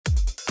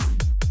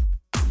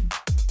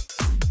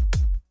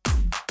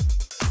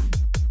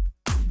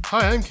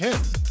Hi, I'm Ken.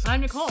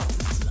 I'm Nicole.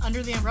 This is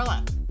Under the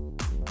Umbrella.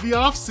 The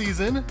off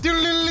season.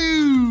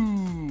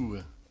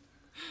 Doodaloo.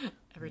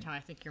 Every time I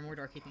think you're more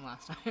dorky than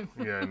last time.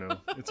 Yeah, I know.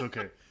 It's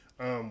okay.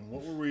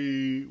 What were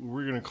we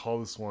gonna call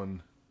this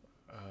one?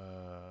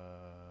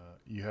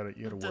 You had a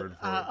word for it.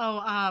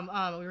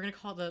 We were gonna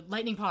call it the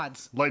Lightning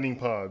Pods. Lightning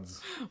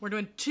pods. We're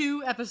doing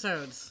 2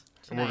 episodes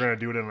tonight. And we're gonna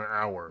do it in an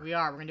hour. We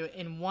are. We're gonna do it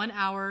in 1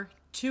 hour,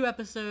 2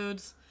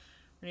 episodes.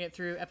 We're gonna get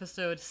through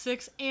episode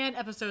 6 and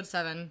episode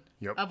 7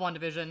 of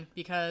WandaVision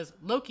because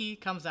Loki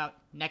comes out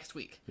next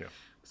week. Yeah.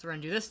 So we're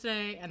gonna do this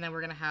today, and then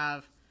we're gonna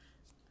have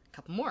a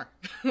couple more.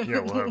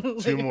 Yeah, we'll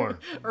have 2 more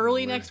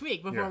early next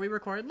week before we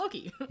record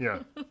Loki.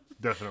 Yeah,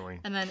 definitely.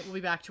 And then we'll be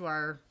back to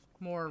our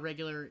more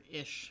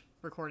regular-ish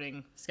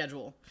recording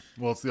schedule.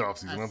 Well, it's the off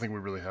season. I don't think we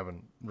really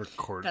haven't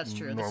recorded. That's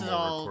true. Normal this is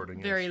all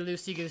recording very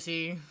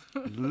loosey-goosey.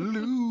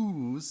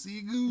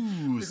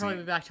 Loosey-goosey. We'll probably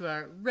be back to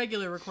our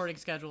regular recording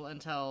schedule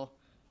until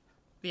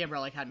The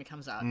Umbrella Academy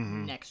comes out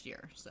next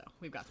year. So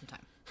we've got some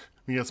time.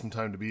 We got some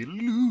time to be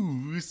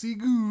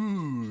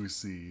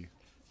loosey-goosey.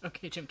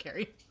 Okay, Jim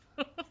Carrey.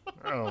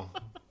 Oh,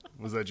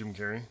 was that Jim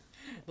Carrey?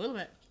 A little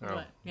bit.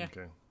 Yeah.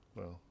 Okay.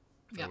 Well,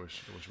 I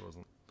wish it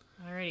wasn't.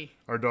 Alrighty.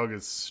 Our dog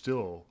is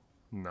still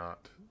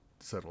not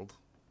settled.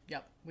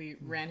 Yep. We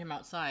ran him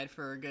outside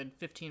for a good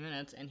 15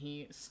 minutes, and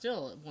he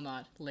still will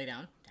not lay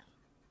down.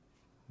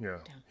 Yeah.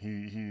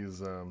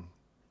 He's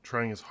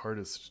trying his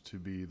hardest to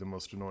be the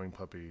most annoying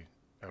puppy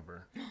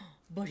ever.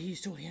 But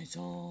he's so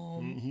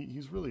handsome.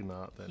 He's really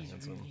not that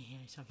handsome. Really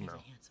handsome. He's a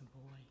handsome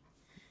boy.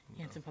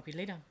 Handsome puppy.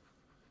 Lay down.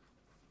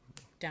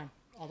 Down.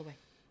 All the way.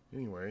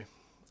 Anyway.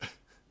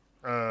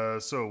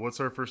 So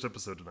what's our first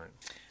episode tonight?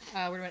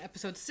 We're doing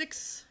episode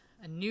 6.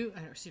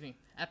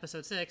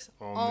 Episode 6.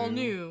 All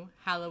new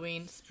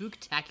Halloween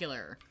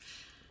Spooktacular.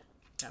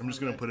 I'm just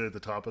going to put it at the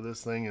top of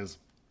this thing is...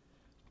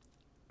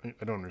 I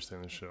don't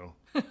understand this show.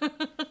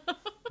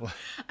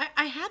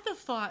 I had the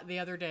thought the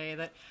other day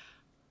that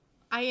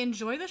I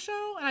enjoy the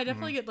show, and I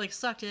definitely get like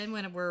sucked in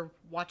when we're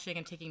watching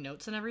and taking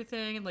notes and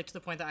everything, and like to the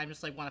point that I'm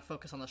just like want to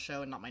focus on the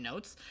show and not my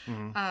notes.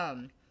 So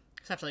I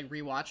have to like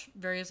rewatch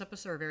various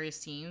episodes or various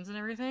scenes and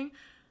everything.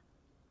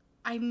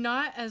 I'm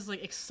not as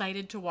like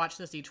excited to watch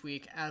this each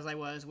week as I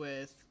was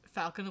with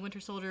Falcon the Winter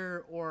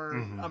Soldier or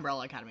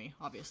Umbrella Academy,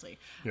 obviously.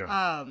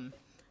 Yeah.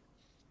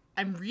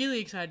 I'm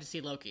really excited to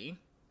see Loki.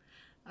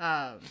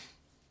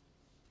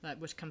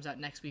 Which comes out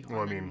next week.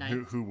 Well, I mean,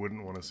 who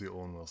wouldn't want to see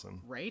Owen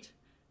Wilson? Right?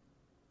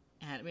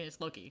 And I mean, it's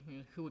Loki.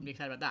 Who wouldn't be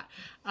excited about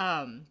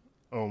that?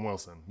 Owen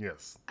Wilson,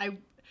 yes. I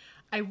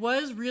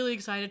was really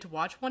excited to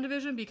watch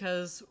WandaVision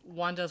because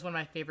Wanda's one of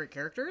my favorite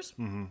characters.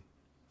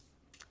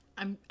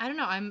 I don't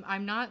know.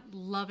 I'm not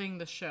loving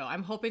the show.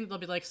 I'm hoping there'll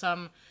be like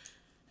some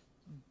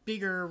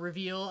bigger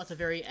reveal at the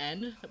very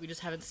end that we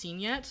just haven't seen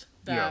yet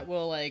that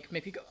will like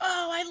make me go,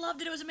 oh, I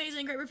loved it. It was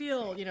amazing. Great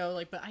reveal.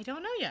 But I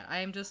don't know yet. I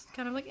am just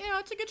kind of like,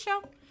 it's a good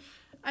show.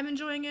 I'm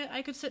enjoying it.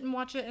 I could sit and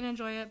watch it and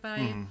enjoy it, but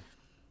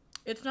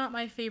it's not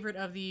my favorite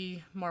of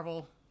the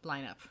Marvel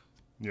lineup.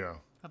 Yeah.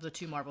 Of the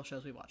 2 Marvel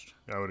shows we watched.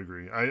 I would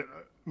agree. I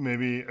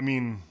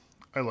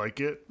like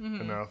it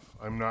enough.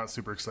 I'm not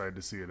super excited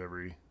to see it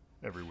every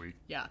week.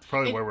 Yeah. It's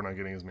probably why we're not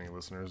getting as many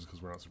listeners,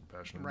 because we're not super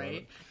passionate about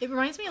it. It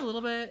reminds me a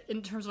little bit,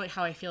 in terms of like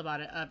how I feel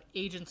about it, of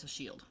Agents of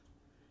S.H.I.E.L.D.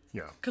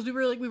 Yeah. Because we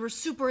were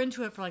super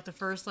into it for like the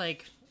first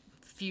like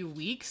few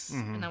weeks,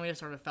 and then we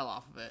just sort of fell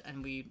off of it,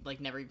 and we like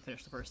never even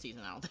finished the first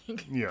season, I don't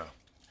think. Yeah.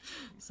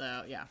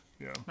 So, yeah.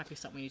 Might be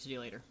something we need to do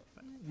later.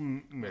 But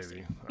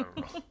maybe. I don't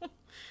know.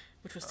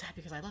 Which was sad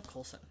because I love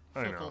Coulson.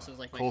 I know. Coulson's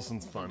like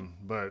Coulson's fun,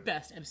 but...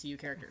 best MCU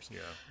characters. Yeah.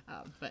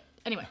 But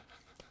anyway.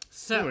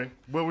 So,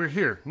 well, we're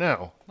here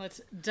now. Let's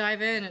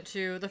dive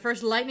into the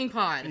first lightning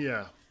pod.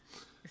 Yeah.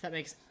 If that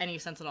makes any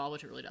sense at all,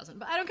 which it really doesn't.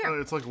 But I don't care.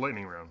 It's like a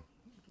lightning round.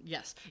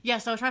 Yes.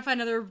 Yes, I was trying to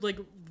find another like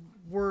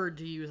word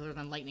to use other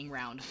than lightning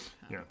round.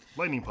 Yeah.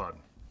 Lightning pod.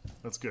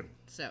 That's good.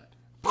 So,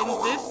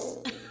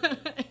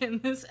 in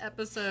this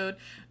episode,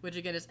 which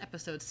again is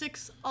episode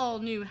 6, all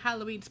new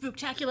Halloween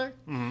Spooktacular,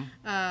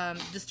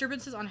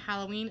 disturbances on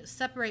Halloween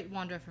separate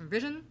Wanda from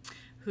Vision,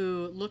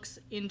 who looks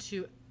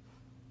into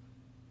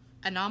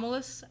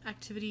anomalous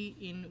activity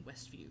in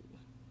Westview.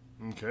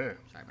 Okay.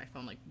 Sorry, my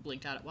phone like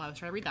blinked out while I was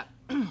trying to read that.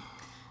 All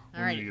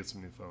right. We need to get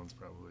some new phones,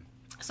 probably.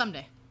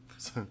 Someday.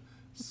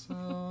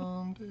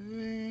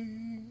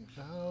 Someday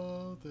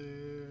out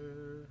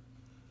there.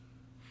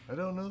 I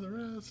don't know the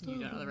rest. You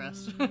don't know the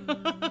rest. No,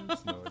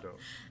 I don't.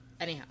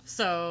 Anyhow,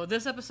 so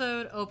this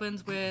episode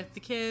opens with the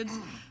kids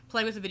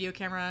playing with a video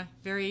camera.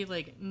 Very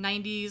like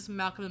 90s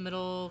Malcolm in the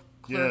Middle,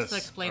 Clarissa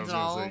Explains It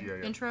All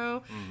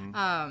intro.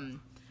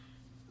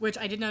 Which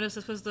I did notice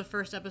this was the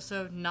first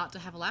episode not to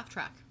have a laugh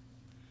track.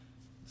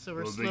 So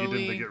we're slowly...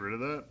 Didn't they get rid of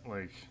that?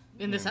 Like...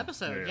 In this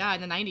episode,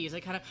 in the 90s. It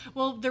kind of...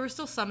 Well, there were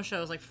still some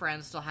shows, like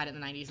Friends still had it in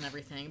the 90s and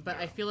everything, but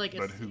I feel like it's...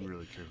 But who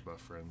really cares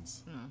about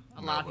Friends?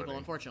 A lot of people,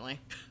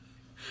 unfortunately.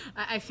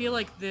 I feel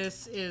like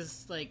this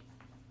is, like,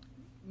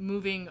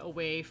 moving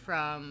away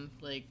from,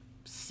 like,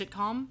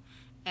 sitcom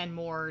and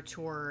more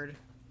toward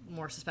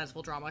more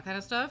suspenseful drama kind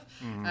of stuff.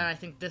 And I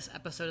think this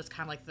episode is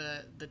kind of like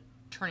the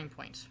turning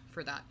point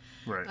for that.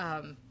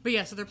 Right. But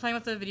yeah, so they're playing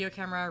with the video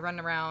camera,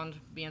 running around,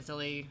 being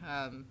silly,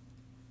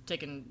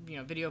 taking,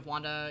 video of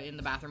Wanda in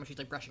the bathroom when she's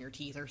like brushing her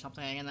teeth or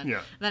something, and then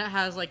it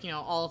has like,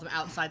 all of them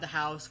outside the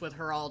house with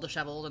her all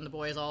disheveled and the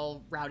boys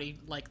all rowdy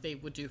like they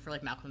would do for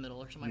like Malcolm in the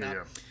Middle or something like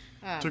that.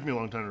 It took me a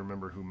long time to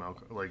remember who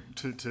Malcolm, like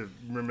to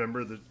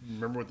remember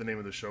what the name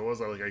of the show was.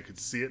 I could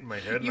see it in my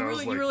head. And you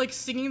were like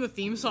singing the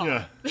theme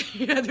song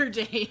the other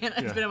day, and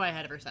it's been in my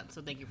head ever since.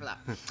 So thank you for that.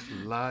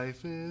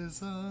 Life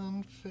is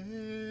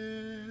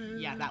unfair.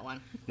 Yeah, that one.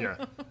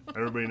 Yeah,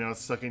 everybody now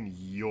stuck in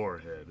your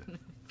head.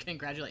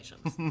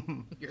 Congratulations.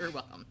 You're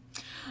welcome.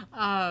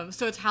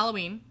 So it's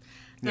Halloween.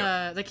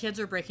 The kids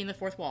are breaking the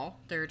fourth wall.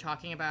 They're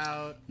talking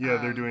about. Yeah,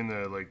 they're doing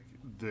the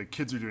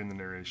kids are doing the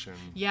narration.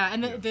 Yeah,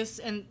 and this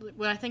and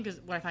what I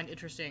find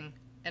interesting,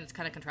 and it's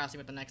kind of contrasting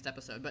with the next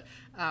episode, but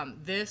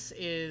this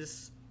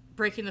is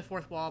breaking the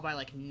fourth wall by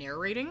like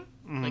narrating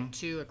like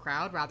to a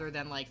crowd rather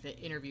than like the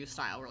interview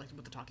style or like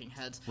with the talking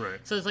heads. Right.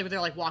 So it's like they're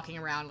like walking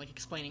around like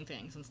explaining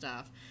things and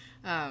stuff,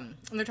 and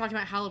they're talking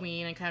about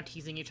Halloween and kind of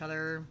teasing each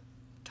other.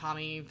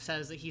 Tommy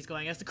says that he's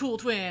going as the cool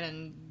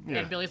twin,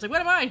 and Billy's like, "What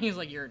am I?" And he's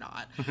like, "You're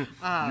not.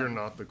 You're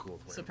not the cool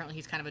twin." So apparently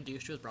he's kind of a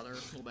douche to his brother a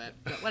little bit,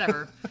 but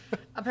whatever.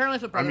 Apparently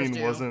that's what brothers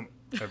do. Wasn't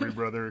every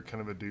brother kind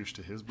of a douche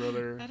to his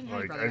brother? I didn't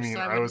have brothers, so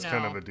I was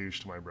kind of a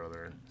douche to my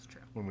brother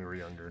when we were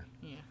younger.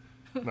 Yeah.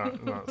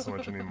 Not so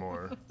much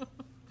anymore.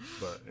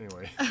 But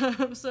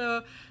anyway.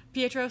 So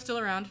Pietro's still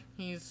around.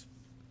 He's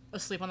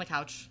asleep on the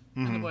couch,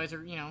 and the boys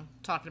are,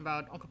 talking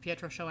about Uncle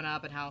Pietro showing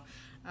up and how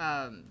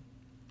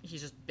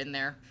he's just been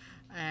there.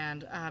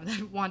 And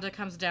then Wanda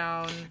comes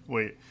down.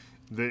 Wait,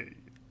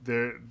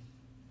 they're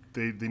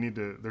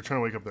trying to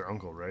wake up their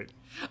uncle, right?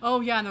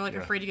 Oh yeah, and they're like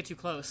afraid to get too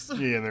close.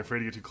 Yeah, and they're afraid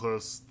to get too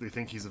close. They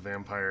think he's a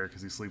vampire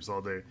because he sleeps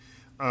all day.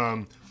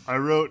 I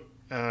wrote.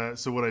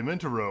 So what I meant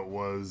to wrote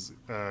was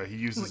he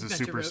uses his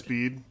super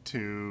speed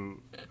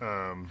to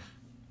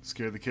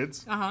scare the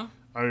kids. I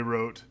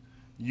wrote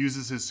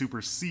uses his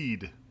super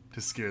seed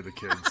to scare the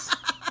kids.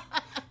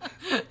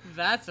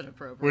 That's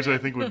inappropriate. Which I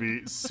think would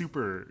be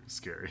super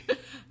scary.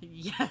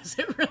 Yes,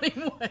 it really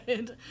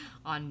would.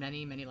 On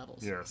many, many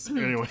levels. Yes.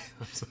 Anyway.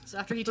 So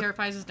after he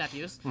terrifies his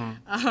nephews,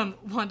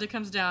 Wanda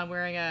comes down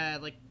wearing a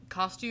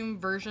costume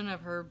version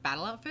of her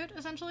battle outfit,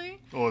 essentially.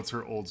 Oh, it's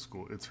her old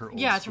school. It's her old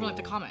Yeah, it's from like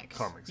the comics.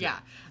 Yeah.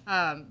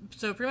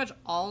 So pretty much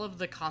all of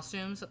the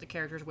costumes that the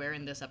characters wear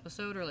in this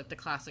episode are like the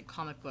classic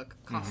comic book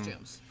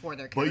costumes for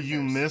their characters. But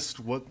you missed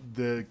what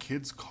the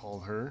kids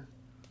call her.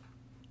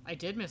 I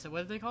did miss it. What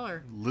did they call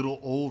her? Little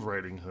Old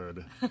Riding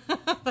Hood.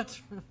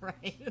 That's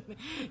right.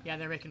 Yeah,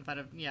 they're making fun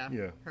of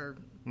her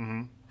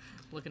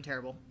looking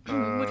terrible,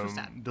 which was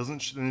sad.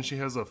 Then she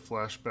has a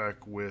flashback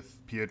with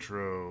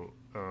Pietro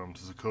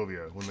to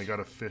Sokovia when they got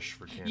a fish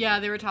for candy. Yeah,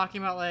 they were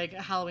talking about like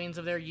Halloweens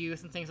of their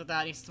youth and things like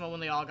that. He's when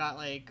they all got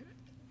like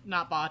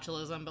not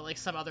botulism, but like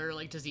some other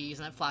like disease,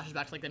 and it flashes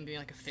back to like them being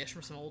like a fish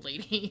from some old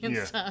lady and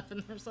stuff.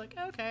 And they're just like,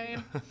 okay.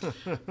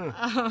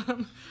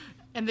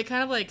 And they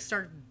kind of like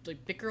start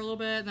like bicker a little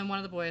bit. And then one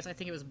of the boys, I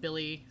think it was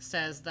Billy,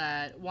 says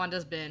that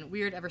Wanda's been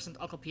weird ever since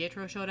Uncle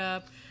Pietro showed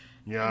up.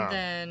 Yeah.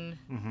 And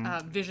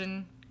then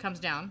Vision comes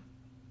down,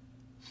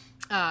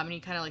 and he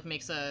kind of like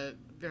makes a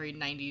very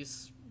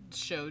 90s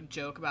show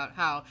joke about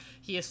how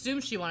he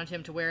assumed she wanted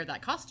him to wear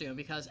that costume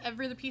because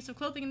every other piece of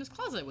clothing in his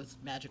closet was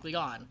magically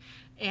gone.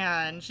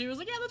 And she was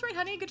like, yeah, that's right,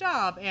 honey, good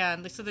job.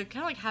 And so they're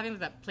kind of like having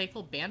that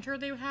playful banter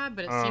they had,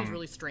 but it seems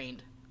really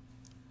strained.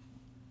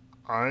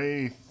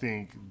 I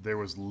think there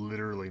was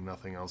literally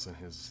nothing else in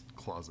his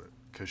closet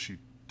because she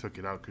took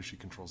it out because she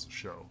controls the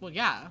show. Well,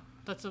 yeah.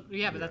 But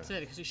that's it,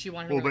 because she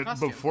wanted him to wear the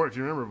costume. Before, if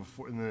you remember,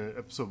 in the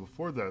episode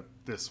before that,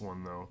 this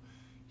one, though,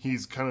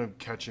 he's kind of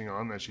catching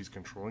on that she's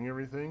controlling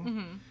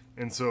everything.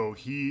 And so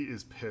he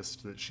is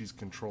pissed that she's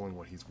controlling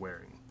what he's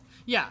wearing.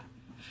 Yeah.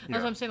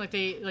 That's what I'm saying. Like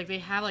they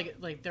have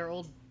like their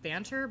old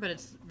banter, but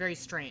it's very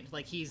strained.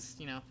 Like he's,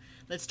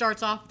 it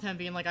starts off with him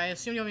being like, I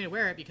assume you want me to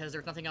wear it because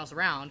there's nothing else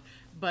around.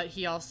 But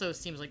he also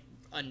seems like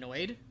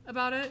annoyed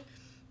about it.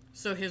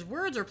 So his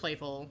words are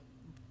playful,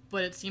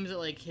 but it seems that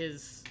like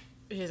his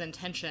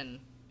intention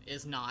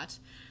is not.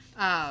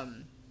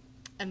 And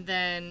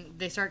then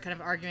they start kind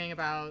of arguing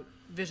about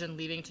Vision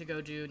leaving to go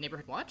do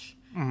Neighborhood Watch.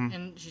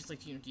 And she's like,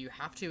 do you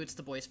have to? It's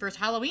the boys' first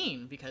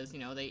Halloween because,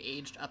 they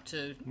aged up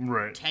to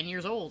 10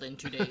 years old in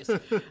 2 days.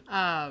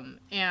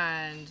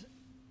 And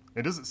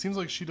it seems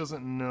like she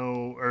doesn't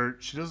know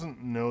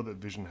that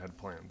Vision had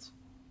plans.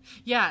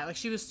 Yeah, like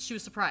she was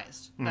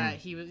surprised that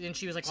he was, and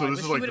she was like, so I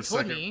wish you would have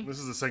told me. This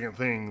is the second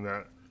thing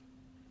that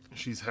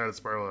she's had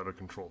spiral out of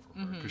control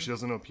from her because she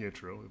doesn't know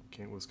Pietro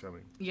was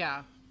coming.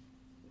 Yeah.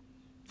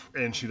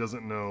 And she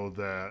doesn't know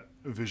that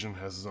Vision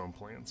has his own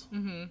plans.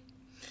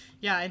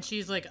 Yeah, and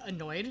she's like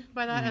annoyed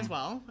by that as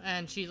well,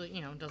 and she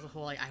does the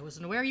whole like, I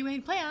wasn't aware you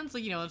made plans,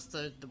 like it's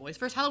the boys'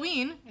 first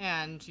Halloween,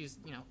 and she's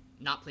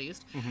not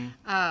pleased.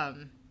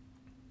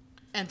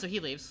 And so he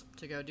leaves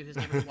to go do his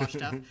neighborhood watch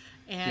stuff.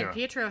 And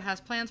Pietro has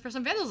plans for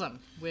some vandalism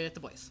with the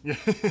boys.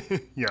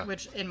 Yeah.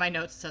 Which in my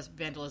notes says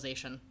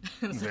vandalization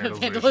instead of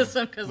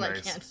vandalism because nice.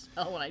 I can't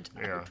spell when I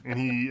type. Yeah,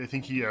 and I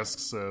think he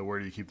asks, where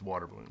do you keep the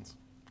water balloons?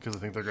 Because I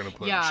think they're going to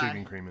put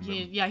shaving cream in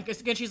them. Yeah,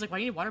 because again, she's like, why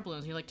do you need water balloons?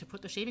 And you're like, to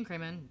put the shaving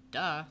cream in.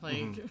 Duh.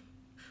 Like,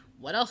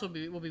 what else will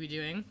we be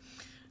doing?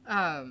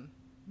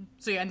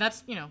 So yeah, and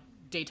that's,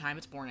 daytime.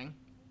 It's morning.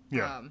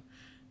 Yeah.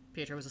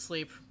 Pietro was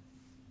asleep.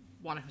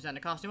 Wanda comes down to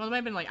costume. Well, it might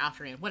have been like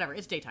afternoon. Whatever.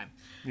 It's daytime.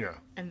 Yeah.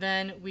 And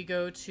then we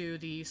go to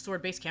the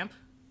sword base camp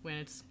when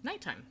it's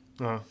nighttime.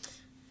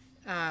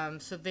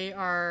 So they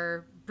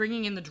are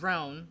bringing in the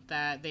drone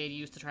that they had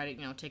used to try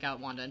to, take out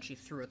Wanda, and she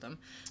threw at them.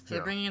 So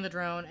they're bringing in the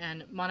drone,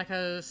 and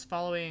Monica's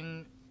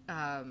following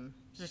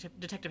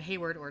Detective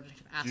Hayward or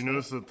Detective Asshole. Do you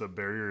notice that the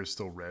barrier is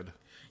still red?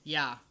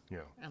 Yeah. Yeah.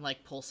 And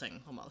like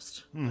pulsing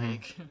almost.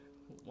 Like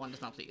one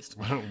is not pleased.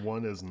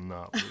 One is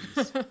not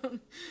pleased.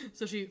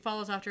 So she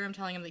follows after him,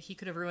 telling him that he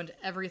could have ruined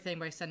everything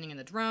by sending in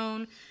the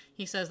drone.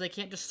 He says they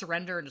can't just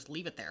surrender and just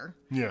leave it there.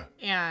 Yeah.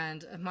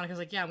 And Monica's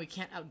like, yeah, we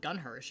can't outgun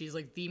her. She's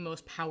like the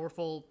most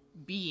powerful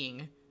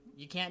being.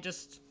 You can't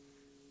just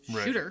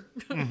shoot her.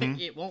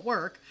 It won't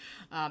work.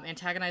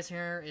 Antagonizing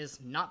her is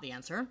not the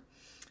answer.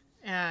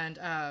 And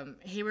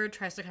Hayward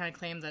tries to kind of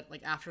claim that,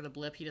 like, after the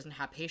blip, he doesn't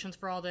have patience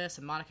for all this,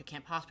 and Monica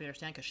can't possibly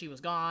understand because she was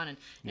gone.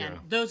 And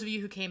those of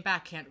you who came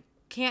back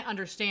can't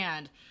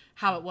understand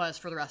how it was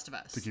for the rest of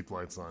us. To keep the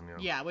lights on,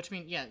 Yeah, which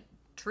means,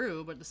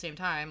 true, but at the same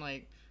time,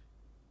 like,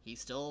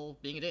 he's still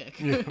being a dick.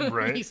 Yeah,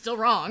 right. He's still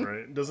wrong.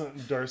 Right.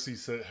 Doesn't Darcy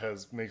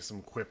make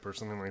some quip or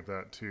something like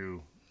that,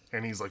 too?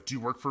 And he's like, do you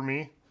work for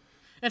me?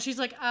 And she's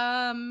like,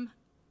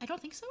 I don't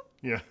think so.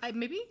 Yeah.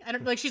 Maybe. I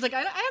don't, like, she's like,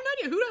 I have no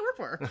idea. Who do I work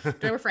for?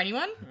 Do I work for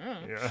anyone?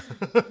 Yeah.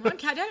 I'm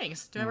Kat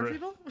Dennings. Do I work for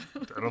people?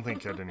 I don't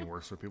think Kat Dennings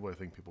works for people. I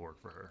think people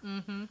work for her.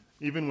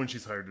 Even when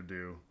she's hired to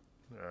do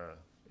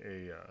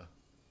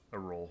a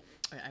role.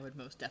 I would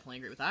most definitely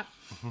agree with that.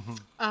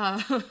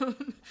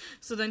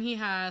 So then he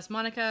has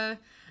Monica,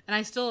 and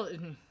I still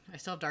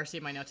have Darcy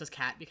in my notes as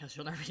Kat because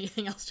she'll never be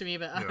anything else to me.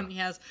 But he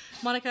has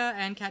Monica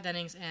and Kat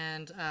Dennings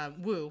and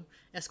Wu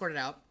escorted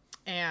out,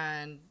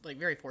 and like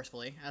very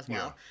forcefully as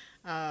well.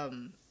 Yeah.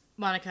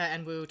 Monica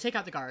and Wu take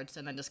out the guards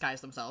and then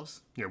disguise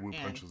themselves. Yeah, Wu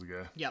punches a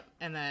guy. Yep,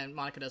 and then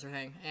Monica does her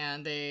thing,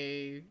 and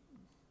they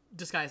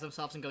disguise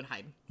themselves and go and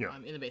hide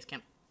in the base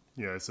camp.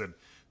 Yeah, I said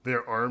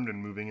they're armed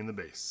and moving in the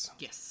base.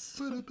 Yes.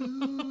 And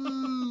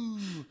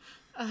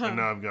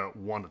now I've got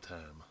Wanda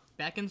time.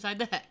 Back inside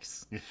the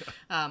hex. Yeah.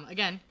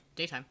 Again,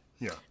 daytime.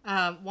 Yeah.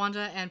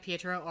 Wanda and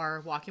Pietro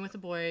are walking with the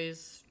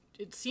boys.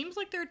 It seems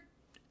like they're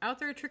out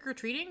there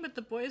trick-or-treating, but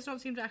the boys don't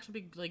seem to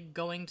actually be like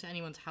going to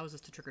anyone's houses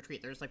to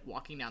trick-or-treat. They're just like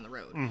walking down the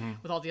road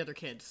with all the other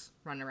kids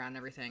running around and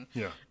everything.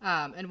 Yeah.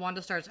 And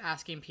Wanda starts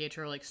asking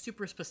Pietro like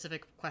super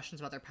specific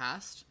questions about their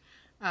past.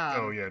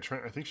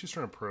 I think she's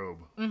trying to probe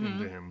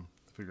into him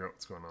to figure out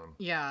what's going on.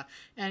 Yeah,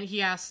 and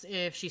he asks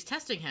if she's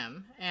testing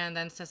him, and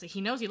then says that he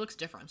knows he looks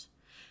different.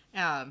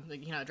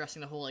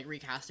 Addressing the whole like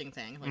recasting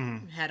thing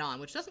like head on,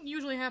 which doesn't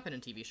usually happen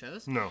in TV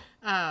shows. No.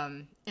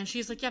 And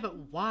she's like, yeah, but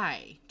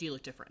why do you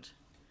look different?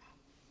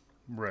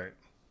 Right.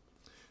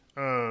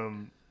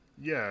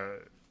 Yeah,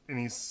 and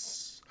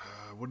he's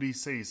what did he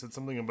say? He said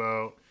something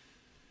about.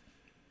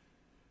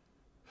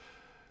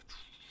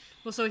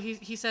 Well, so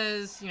he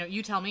says,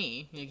 you tell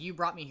me, you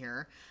brought me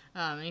here.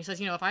 And he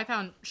says, if I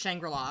found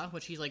Shangri-La,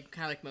 which he's like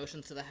kind of like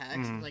motions to the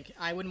hex, like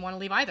I wouldn't want to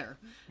leave either.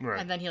 Right.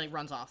 And then he like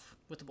runs off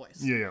with the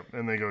boys. Yeah,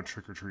 and they go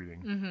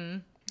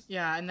trick-or-treating.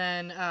 Yeah, and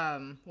then,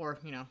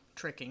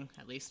 tricking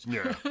at least.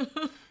 Yeah.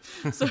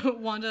 So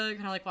Wanda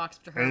kind of like walks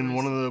up to her. And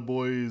one of the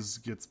boys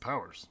gets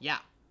powers. Yeah.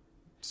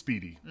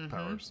 Speedy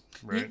powers,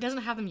 right? He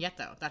doesn't have them yet,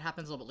 though. That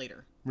happens a little bit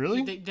later.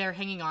 Really? They're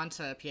hanging on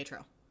to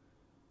Pietro.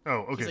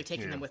 Oh, okay. He's like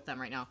taking them with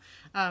them right now.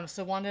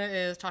 So Wanda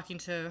is talking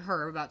to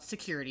her about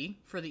security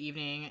for the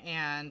evening,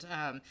 and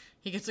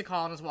he gets a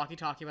call on his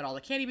walkie-talkie about all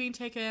the candy being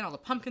taken, all the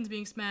pumpkins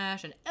being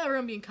smashed, and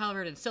everyone being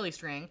covered in silly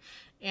string.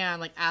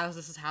 And like as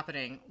this is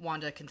happening,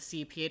 Wanda can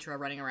see Pietro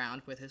running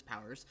around with his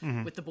powers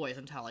with the boys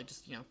until like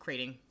just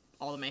creating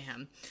all the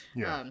mayhem.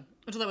 Yeah.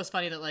 So that was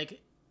funny that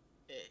like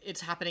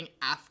it's happening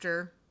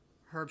after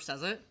Herb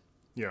says it.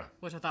 Yeah.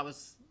 Which I thought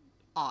was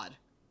odd.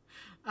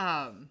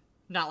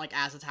 Not like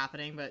as it's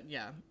happening, but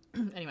yeah.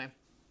 Anyway.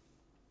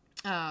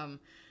 And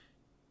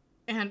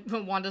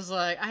Wanda's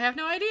like, I have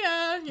no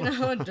idea,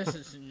 this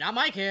is not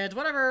my kids,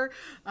 whatever.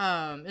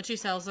 And she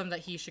tells him that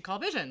he should call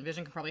Vision.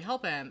 Vision can probably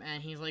help him.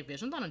 And he's like,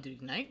 Vision's on duty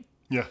tonight.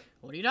 Yeah.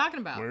 What are you talking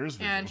about? Where is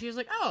Vision? And she's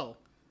like, oh,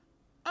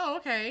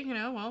 okay,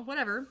 well,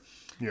 whatever.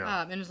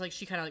 Yeah. And it's like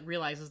she kind of like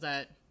realizes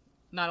that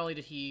not only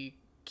did he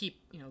keep,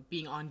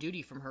 being on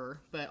duty from her,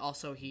 but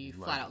also he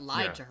flat out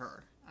lied to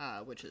her.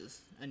 Which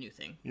is a new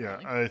thing. Yeah,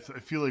 I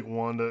feel like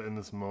Wanda in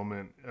this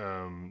moment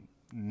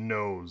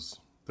knows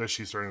that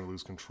she's starting to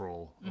lose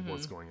control of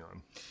what's going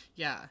on.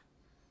 Yeah,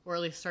 or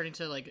at least starting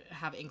to like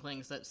have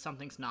inklings that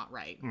something's not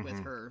right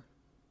with her.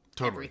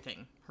 Totally.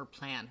 Everything, her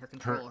plan, her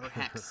control, her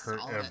hex, her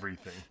all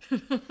everything.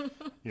 Of it.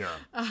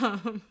 Yeah.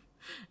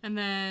 And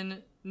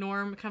then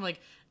Norm kind of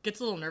like gets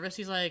a little nervous.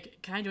 He's like,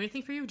 "Can I do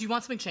anything for you? Do you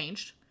want something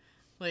changed?"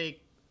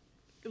 Like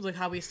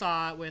how we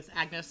saw with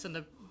Agnes in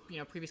the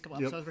previous couple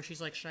episodes where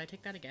she's like, "Should I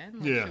take that again?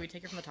 Like, should we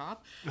take it from the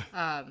top?"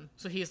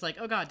 So he's like,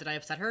 "Oh God, did I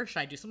upset her? Should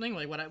I do something?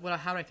 Like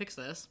how do I fix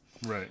this?"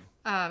 Right.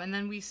 And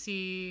then we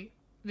see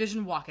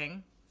Vision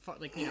walking,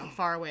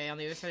 far away on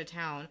the other side of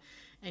town,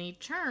 and he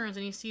turns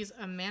and he sees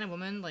a man and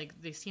woman. Like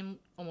they seem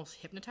almost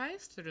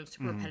hypnotized. They're doing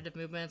super repetitive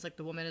movements. Like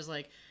the woman is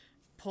like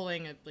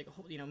pulling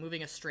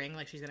moving a string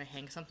like she's gonna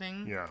hang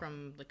something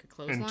from like a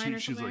clothesline or something.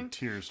 She's like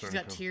tears. She's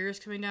got tears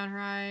coming down her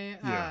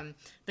eye.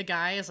 The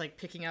guy is like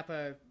picking up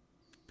a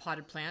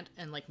potted plant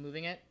and like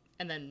moving it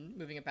and then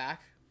moving it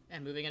back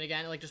and moving it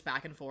again, like just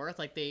back and forth.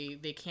 Like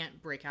they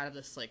can't break out of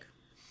this like.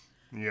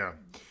 Yeah,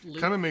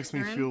 kind of makes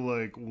me feel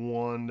like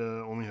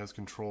Wanda only has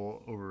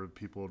control over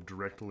people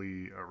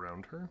directly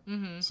around her.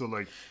 Mm-hmm. So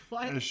like,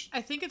 well,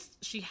 I think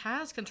she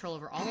has control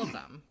over all of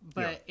them,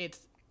 but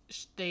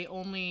they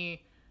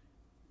only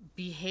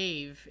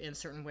behave in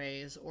certain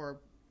ways or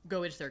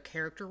go into their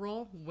character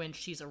role when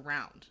she's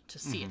around to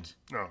see it.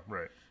 Oh,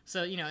 right.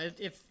 So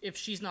if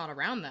she's not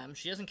around them,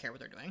 she doesn't care what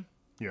they're doing.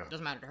 Yeah, it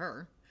doesn't matter to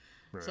her.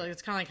 Right. So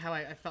it's kind of like how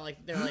I felt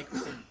like they're like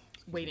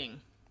waiting,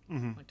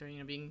 like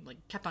they're being like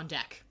kept on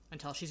deck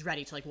until she's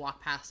ready to like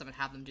walk past them and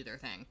have them do their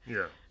thing.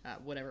 Yeah,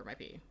 whatever it might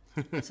be.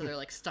 And so they're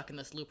like stuck in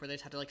this loop where they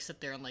just have to like sit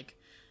there and like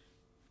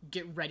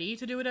get ready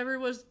to do whatever it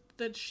was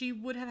that she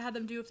would have had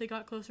them do if they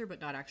got closer,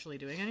 but not actually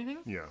doing anything.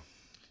 Yeah.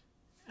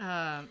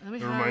 It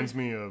reminds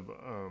me of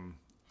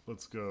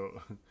let's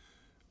go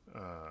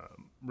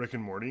Rick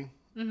and Morty.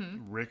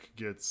 Mm-hmm. Rick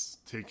gets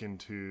taken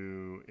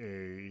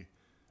to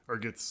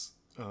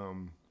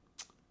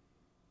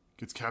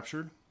gets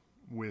captured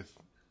with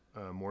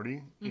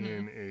Morty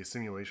in a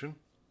simulation,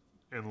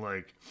 and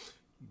like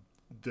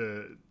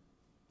the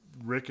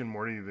Rick and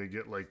Morty, they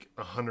get like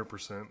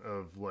 100%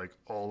 of like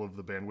all of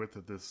the bandwidth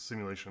that this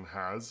simulation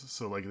has,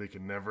 so like they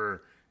can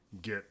never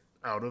get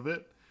out of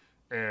it,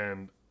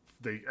 and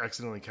they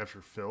accidentally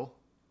capture Phil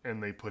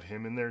and they put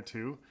him in there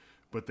too,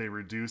 but they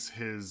reduce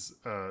his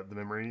the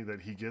memory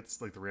that he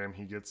gets, like the RAM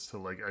he gets to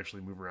like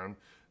actually move around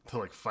to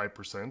like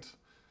 5%.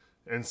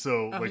 And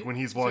so like when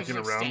he's walking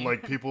around,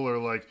 like people are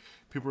like,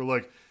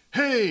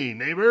 hey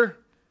neighbor,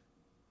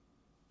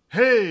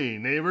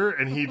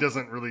 and he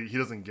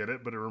doesn't get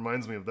it, but it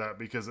reminds me of that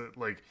because it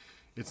like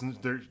it's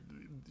there,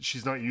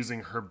 she's not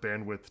using her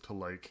bandwidth to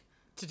like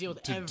to deal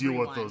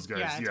with those guys.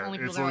 Yeah, it's only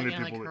the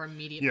people like her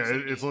immediate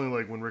vicinity. It's only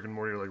like when Rick and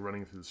Morty are like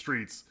running through the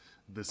streets,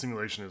 the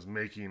simulation is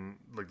making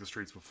like the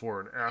streets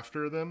before and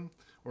after them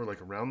or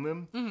like around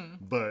them,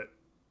 but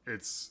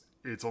it's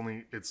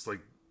like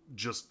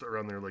just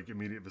around their like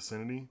immediate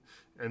vicinity,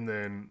 and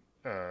then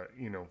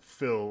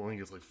Phil only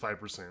gets like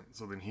 5%,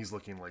 so then he's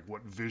looking like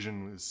what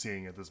Vision is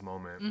seeing at this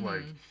moment,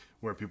 like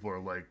where people are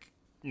like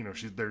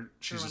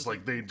she's just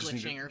like they just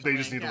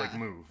need to like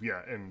move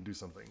and do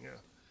something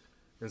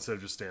instead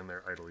of just stand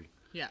there idly.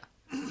 Yeah.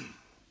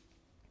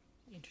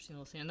 Interesting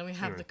little scene. And then we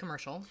have the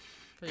commercial.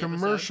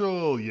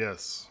 Commercial,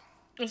 yes.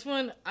 This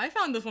one, I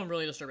found this one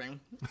really disturbing.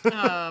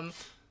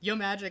 Yo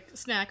Magic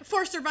snack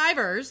for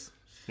survivors.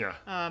 Yeah.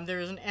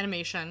 There's an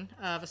animation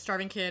of a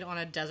starving kid on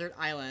a desert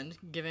island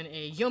given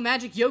a Yo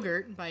Magic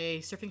yogurt by a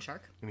surfing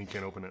shark. And he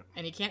can't open it.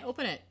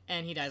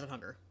 And he dies of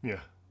hunger. Yeah.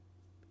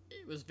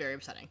 It was very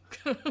upsetting.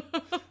 We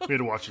had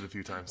to watch it a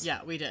few times.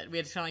 Yeah, we did. We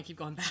had to kind of keep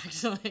going back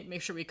to like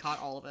make sure we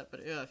caught all of it.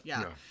 But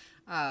yeah.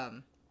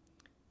 So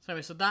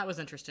anyway, so that was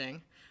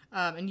interesting.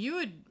 And you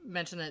had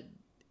mentioned that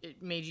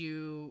it made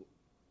you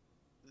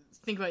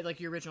think about like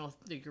your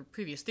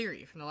previous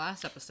theory from the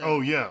last episode.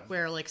 Oh yeah,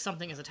 where like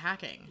something is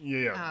attacking.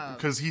 Yeah,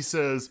 because he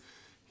says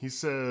he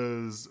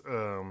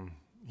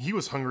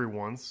was hungry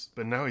once,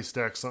 but now he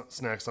snacks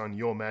on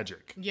Yo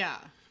Magic. Yeah.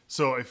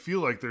 So I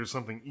feel like there's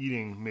something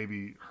eating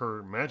maybe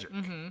her magic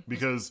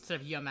because instead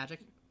of Yo Magic,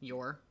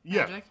 your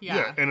magic.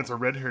 Yeah, and it's a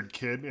red-haired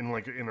kid in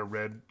a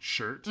red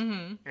shirt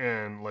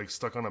and like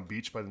stuck on a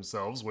beach by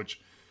themselves,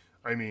 which.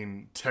 I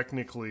mean,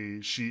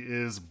 technically, she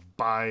is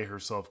by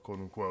herself, quote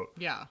unquote.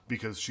 Yeah.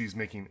 Because she's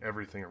making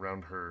everything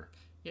around her.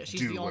 Yeah,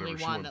 she's the only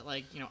one that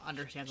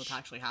understands what's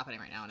actually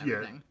happening right now and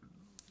everything.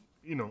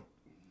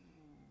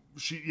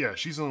 Yeah.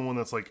 She's the only one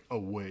that's like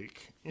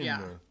awake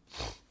in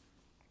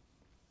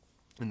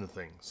the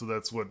thing. So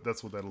that's what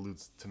that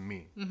alludes to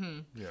me. Mm-hmm.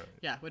 Yeah.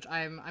 Yeah, which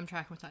I'm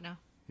tracking with that now.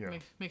 Yeah.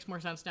 Makes more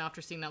sense now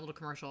after seeing that little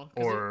commercial.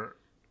 Or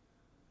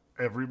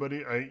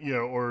everybody,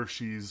 or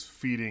she's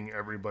feeding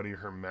everybody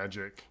her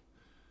magic.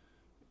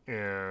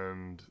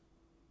 And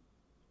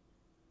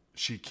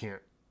she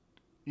can't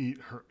feed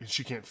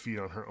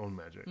on her own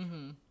magic.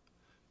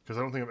 Because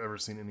I don't think I've ever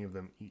seen any of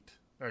them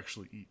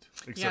actually eat.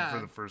 Except for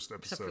the first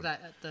episode. Except for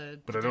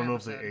that, but I don't know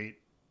if they ate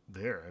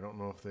there. I don't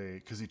know if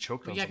because he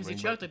choked on something. Yeah, because he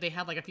choked. Like, they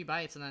had like a few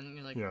bites and then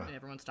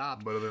everyone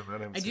stopped. But other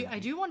than that, I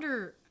do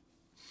wonder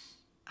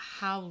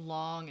how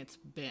long it's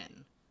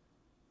been.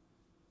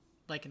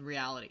 Like in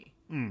reality.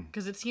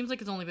 Because it seems like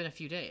it's only been a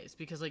few days.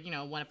 Because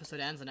one episode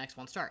ends, the next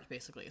one starts,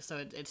 basically. So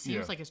it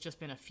seems like it's just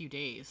been a few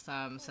days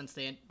since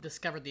they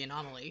discovered the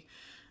anomaly.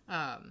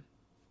 So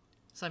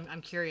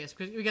I'm curious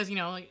because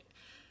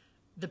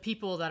the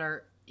people that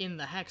are in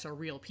the hex are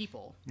real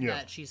people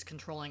that she's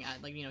controlling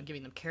at, like,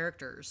 giving them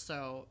characters.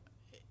 So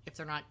if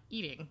they're not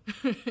eating,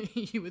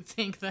 you would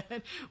think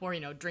that, or,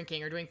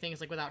 drinking or doing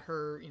things like without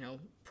her,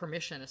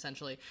 permission,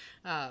 essentially.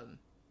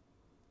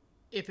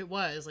 If it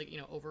was like,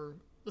 over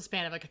the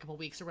span of like a couple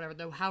weeks or whatever,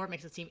 though, however it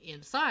makes it seem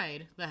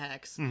inside the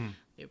hex, they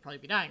would probably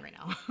be dying right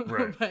now.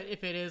 Right. But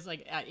if it is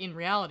like in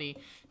reality,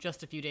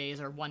 just a few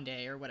days or one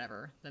day or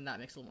whatever, then that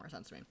makes a little more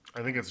sense to me.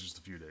 I think it's just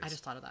a few days. I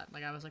just thought of that.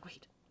 Like, I was like,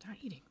 wait, they're not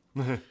eating.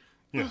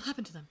 Yeah. What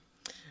happened to them?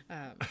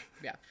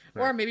 Yeah.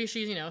 Right. Or maybe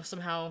she's,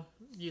 somehow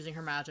using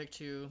her magic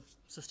to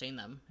sustain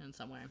them in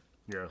some way.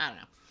 Yeah. I don't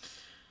know.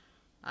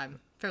 I'm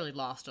fairly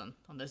lost on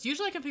this.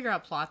 Usually I can figure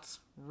out plots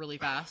really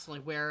fast,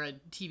 like where a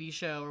TV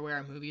show or where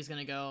a movie is going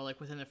to go,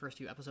 like within the first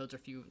few episodes or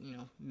few,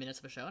 minutes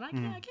of a show. And I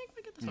can't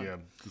quite get this one. Yeah,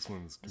 this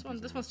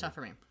one's tough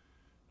for me.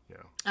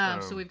 Yeah.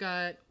 So we've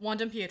got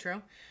Wanda and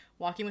Pietro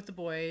walking with the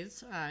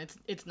boys.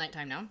 It's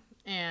nighttime now.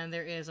 And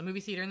there is a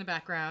movie theater in the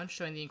background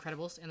showing The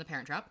Incredibles and The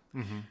Parent Trap,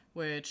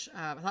 which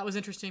I thought was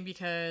interesting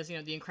because,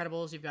 The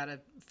Incredibles, you've got a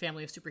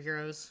family of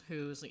superheroes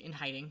who's like in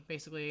hiding,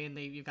 basically. And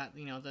you've got,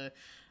 the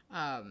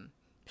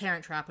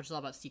Parent Trap, which is all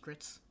about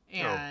secrets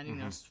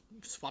and,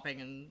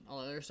 swapping and all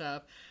other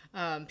stuff.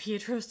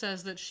 Pietro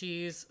says that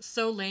she's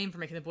so lame for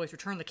making the boys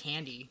return the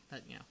candy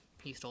that,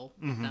 he stole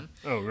with them.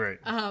 Oh, right.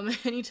 And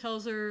he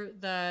tells her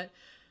that,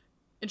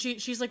 and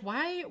she's like,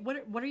 why,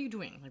 what are you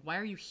doing? Like, why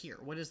are you here?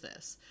 What is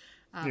this?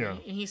 And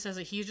he says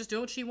that he's just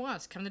doing what she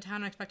wants. Come to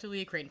town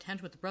unexpectedly, create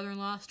tension with the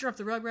brother-in-law, stir up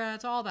the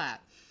Rugrats, all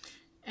that.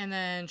 And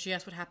then she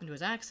asks what happened to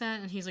his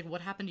accent, and he's like,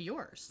 what happened to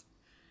yours?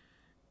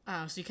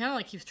 So he kind of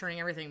like keeps turning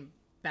everything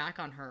back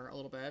on her a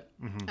little bit.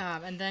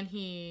 And then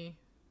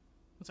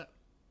what's up?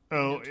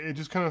 Oh, it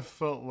just kind of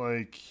felt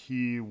like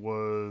he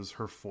was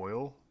her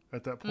foil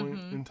at that point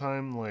in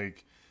time.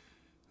 Like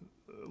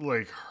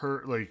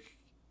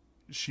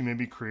she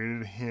maybe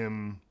created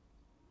him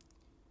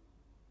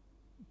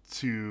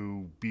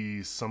to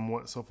be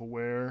somewhat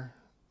self-aware,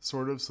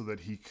 sort of, so that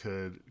he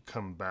could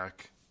come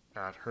back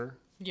at her.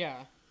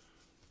 Yeah.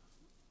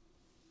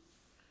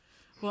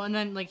 Well, and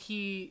then, like,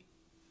 he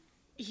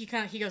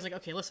goes like,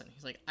 okay, listen.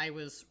 He's like, I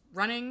was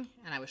running,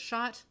 and I was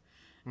shot,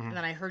 and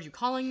then I heard you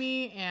calling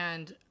me,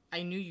 and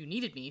I knew you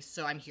needed me,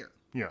 so I'm here.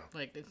 Yeah.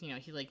 Like, he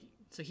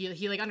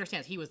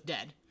understands he was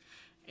dead,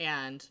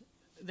 and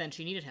then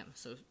she needed him,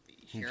 so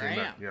here I am.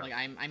 Back, yeah. Like,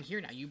 I'm here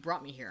now. You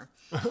brought me here.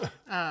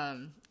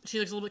 She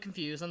looks a little bit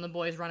confused, and the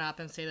boys run up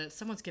and say that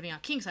someone's giving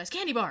out king-size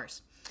candy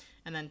bars.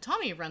 And then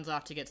Tommy runs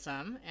off to get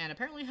some, and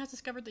apparently has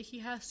discovered that he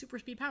has super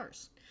speed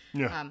powers.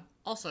 Yeah.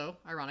 Also,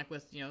 ironic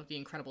with, The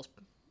Incredibles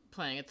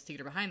playing at the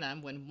theater behind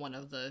them when one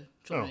of the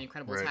children of The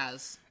Incredibles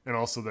has... And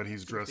also that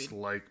he's dressed speed.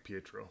 like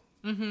Pietro.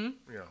 Yeah.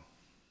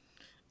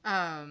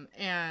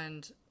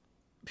 And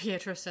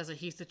Pietro says that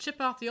he's the chip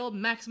off the old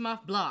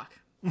Maximoff block.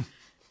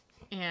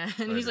 And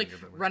he's like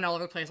running all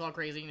over the place, all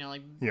crazy,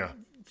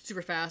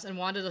 super fast. And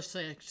Wanda just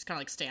kind of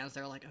like stands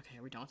there, like, okay,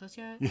 are we done with this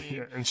yet?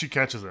 Yeah, and she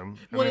catches him.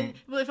 Well,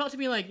 it felt to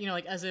me like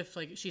like as if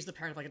like she's the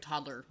parent of like a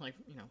toddler, like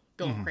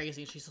going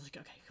crazy. And she's like,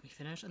 okay, can we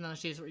finish? And then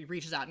she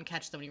reaches out and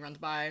catches him when he runs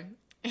by,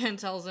 and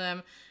tells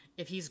him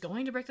if he's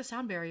going to break the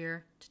sound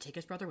barrier, to take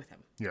his brother with him.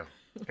 Yeah,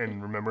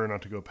 and remember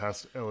not to go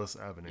past Ellis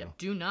Avenue. Yeah,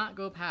 do not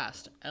go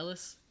past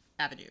Ellis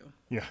Avenue.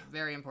 Yeah,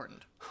 very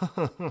important.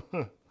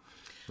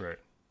 Right.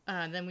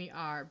 Then we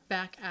are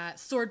back at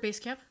Sword Base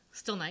Camp.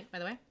 Still night, by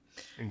the way.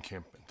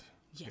 Encampment.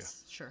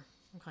 Yes, sure.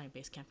 I'm calling it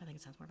Base Camp. I think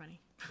it sounds more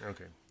funny.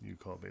 Okay, you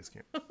call it Base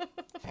Camp.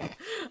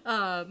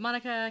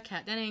 Monica,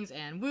 Kat Dennings,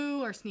 and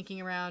Wu are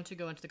sneaking around to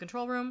go into the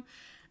control room.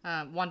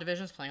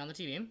 WandaVision is playing on the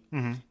TV.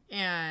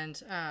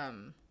 And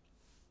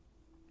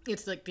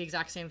it's like the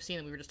exact same scene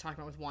that we were just talking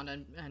about with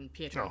Wanda and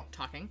Pietro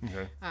talking.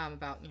 Okay.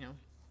 About,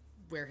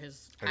 where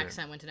his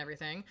accent went and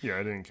everything. Yeah,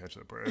 I didn't catch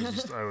that part.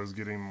 I was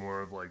getting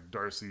more of like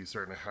Darcy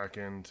starting to hack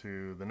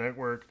into the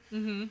network,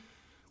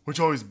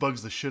 which always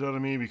bugs the shit out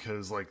of me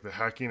because like the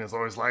hacking is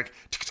always like,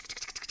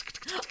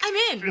 I'm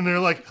in, and they're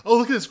like, oh,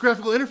 look at this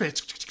graphical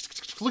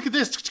interface. Look at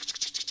this.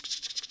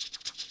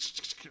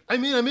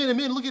 I'm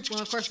in. Look at.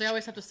 Well, of course they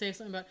always have to say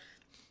something about,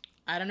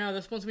 I don't know,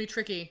 this one's gonna be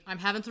tricky. I'm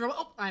having some.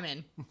 Oh, I'm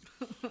in.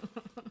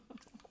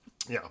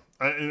 Yeah,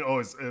 it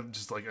always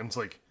just like I'm just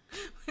like.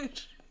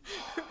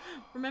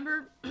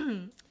 Remember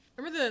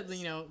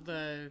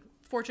the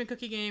fortune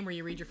cookie game where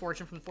you read your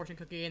fortune from the fortune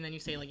cookie and then you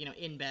say like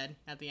in bed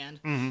at the end.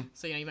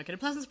 So you might get a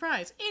pleasant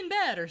surprise in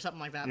bed or something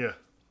like that. Yeah.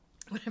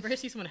 Whenever I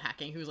see someone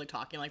hacking who's like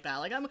talking like that,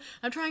 like I'm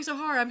trying so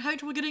hard, I'm having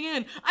trouble getting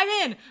in. I'm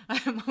in.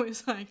 I'm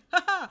always like,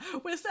 haha,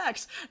 with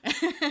sex,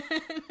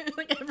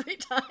 like every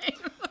time.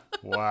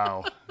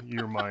 Wow,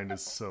 your mind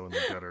is so in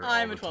the gutter.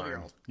 I'm a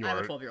 12-year-old. I'm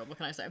a 12-year-old. What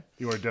can I say?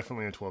 You are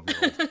definitely a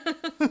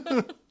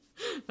 12-year-old.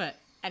 But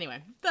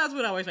anyway, that's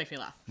what always makes me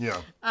laugh. Yeah.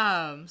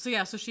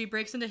 So she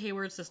breaks into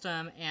Hayward's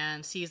system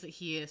and sees that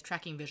he is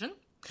tracking Vision.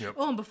 Yep.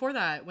 Oh, and before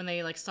that, when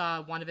they like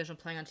saw WandaVision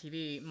playing on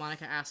TV,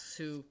 Monica asks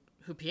who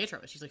who Pietro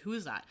is. She's like, who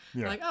is that?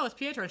 Yeah. They're like, oh, it's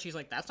Pietro. And she's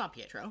like, that's not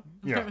Pietro.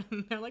 Yeah.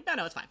 They're like,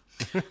 no, it's fine.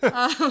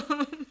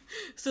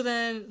 So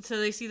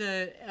they see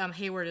the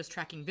Hayward is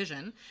tracking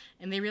Vision,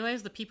 and they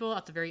realize the people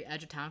at the very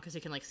edge of town, because they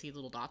can like see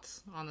little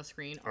dots on the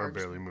screen, are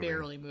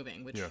barely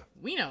moving, which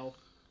we know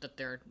that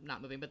they're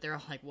not moving, but they're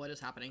all like, what is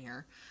happening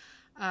here?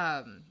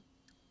 So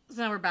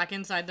now we're back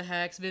inside the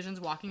Hex.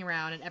 Vision's walking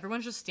around, and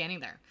everyone's just standing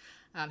there.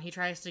 He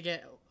tries to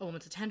get a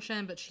woman's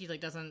attention, but she like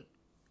doesn't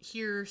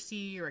hear,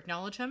 see, or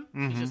acknowledge him.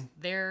 He's just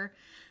there.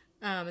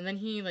 And then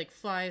he like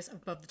flies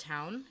above the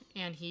town,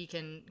 and he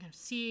can kind of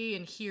see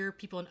and hear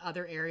people in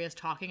other areas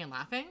talking and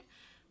laughing,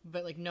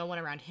 but like no one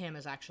around him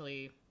is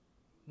actually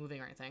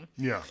moving or anything.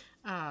 Yeah.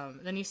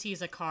 Then he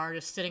sees a car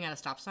just sitting at a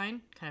stop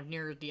sign, kind of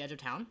near the edge of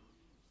town.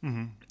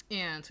 Mm-hmm.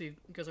 And so he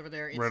goes over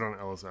there. Right on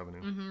Ellis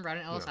Avenue. Right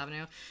on Ellis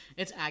Avenue.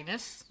 It's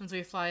Agnes. And so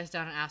he flies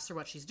down and asks her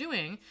what she's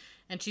doing.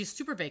 And she's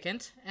super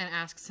vacant and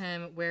asks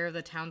him where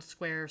the town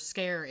square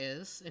scare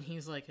is. And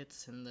he's like,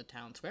 it's in the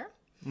town square.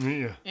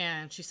 Yeah.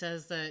 And she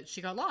says that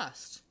she got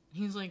lost.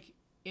 And he's like,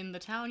 in the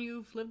town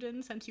you've lived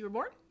in since you were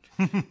born?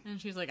 And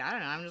she's like, I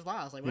don't know, I'm just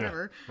lost. Like,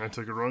 whatever. Yeah, I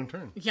took a wrong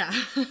turn. Yeah.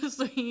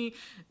 So he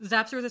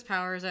zaps her with his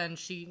powers, and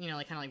she,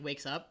 like, kind of like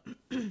wakes up.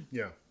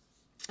 Yeah.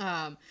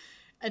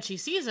 And she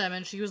sees him,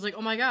 and she was like,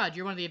 oh my god,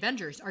 you're one of the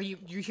Avengers.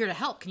 You're here to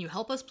help. Can you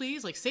help us,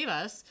 please? Like, save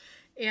us.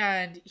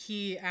 And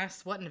he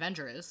asks what an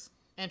Avenger is.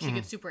 And she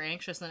gets super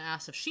anxious and then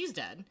asks if she's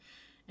dead.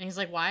 And he's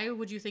like, why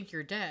would you think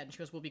you're dead? And she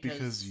goes, well,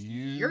 because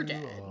you're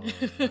dead.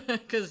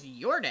 Because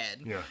you're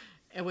dead. Yeah.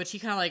 In which he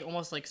kind of like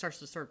almost like starts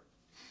to sort of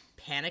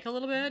panic a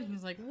little bit.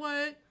 He's like,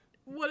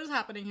 what is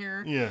happening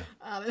here? Yeah.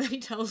 And then he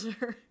tells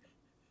her,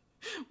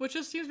 which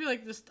just seems to be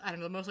like this, I don't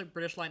know, the most like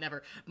British line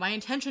ever. My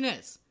intention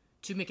is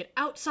to make it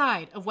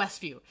outside of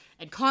Westview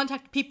and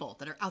contact people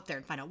that are out there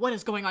and find out what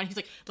is going on. He's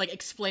like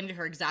explaining to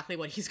her exactly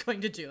what he's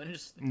going to do, and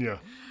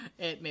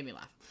it made me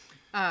laugh.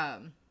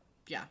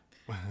 Yeah.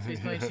 So he's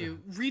going to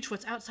reach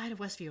what's outside of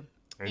Westview.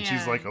 And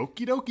she's like,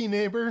 okie dokie,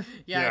 neighbor.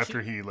 Yeah,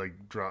 after he like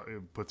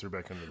puts her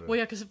back under the. Well,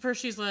 yeah, because at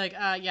first she's like,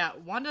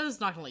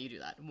 Wanda's not gonna let you do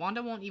that.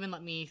 Wanda won't even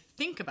let me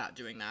think about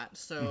doing that.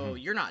 So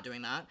you're not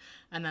doing that.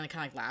 And then it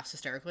kind of like laughs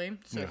hysterically.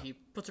 So he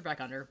puts her back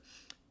under.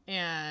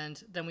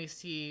 And then we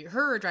see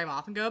her drive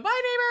off and go, bye,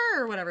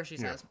 neighbor, or whatever she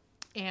says.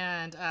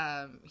 And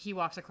he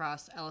walks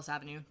across Ellis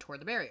Avenue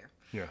toward the barrier.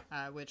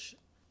 Yeah. Which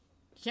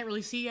you can't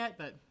really see yet,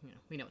 but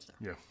we know it's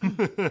there.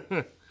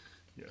 Yeah.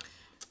 Yeah.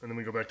 And then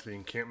we go back to the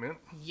encampment.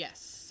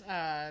 Yes.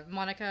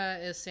 Monica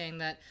is saying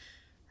that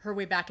her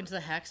way back into the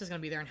Hex is going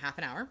to be there in half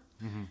an hour.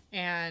 Mm-hmm.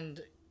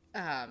 And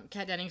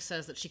Kat Dennings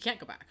says that she can't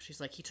go back. She's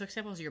like, he took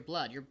samples of your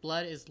blood. Your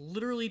blood is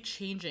literally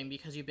changing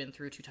because you've been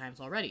through 2 times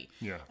already.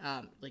 Yeah.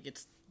 Like,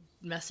 it's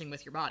messing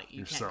with your body. You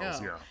your can't cells,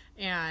 go.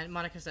 Yeah. And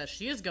Monica says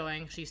she is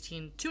going. She's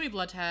seen too many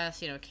blood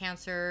tests,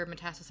 cancer,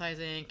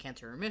 metastasizing,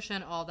 cancer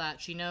remission, all that.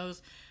 She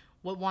knows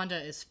what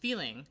Wanda is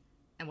feeling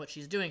and what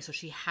she's doing, so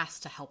she has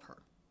to help her.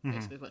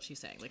 Basically, what she's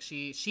saying. Like,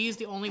 she's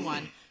the only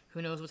one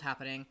who knows what's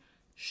happening.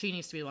 She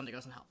needs to be the one that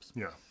goes and helps.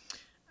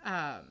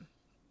 Yeah.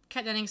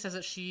 Kat Dennings says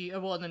that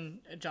and then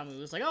John Woo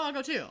was like, oh, I'll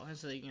go too. And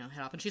so they,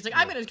 head off. And she's like,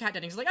 I'm going to, Kat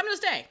Dennings is like, I'm going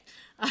to stay.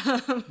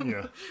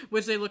 Yeah.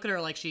 Which they look at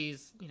her like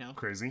she's,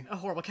 crazy. A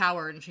horrible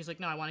coward. And she's like,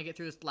 no, I want to get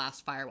through this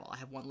last firewall. I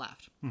have one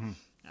left. Mm-hmm.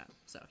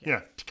 So,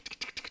 yeah.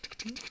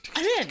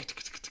 I'm in.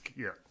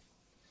 Yeah.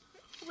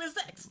 With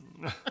sex.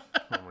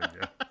 Oh my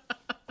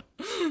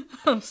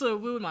god. So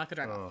Woo and Monica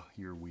drive off. Oh,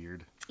 you're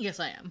weird. Yes,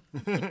 I am.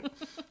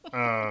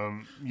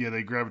 Yeah,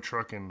 they grab a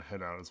truck and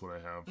head out is what I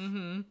have.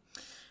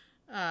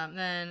 Mm-hmm.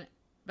 Then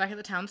back at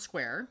the town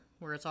square,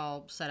 where it's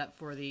all set up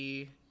for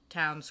the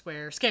town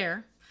square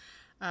scare,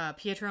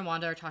 Pietro and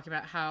Wanda are talking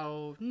about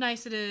how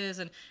nice it is,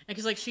 and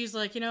because like she's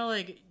like,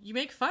 you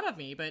make fun of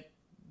me, but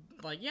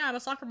like, yeah, I'm a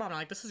soccer mom. I'm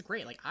like, this is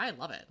great. Like, I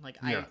love it. Like,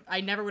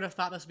 I never would have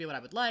thought this would be what I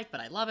would like,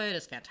 but I love it.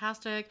 It's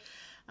fantastic.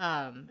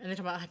 And they talk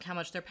about how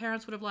much their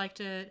parents would have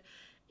liked it.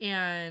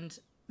 And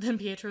then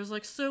Pietro's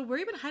like, so where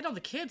have you been hiding all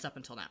the kids up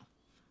until now?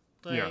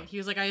 Like, he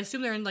was like, I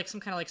assume they're in like some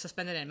kind of like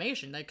suspended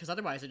animation, because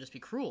otherwise it'd just be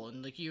cruel.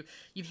 And like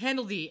you've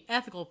handled the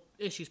ethical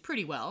issues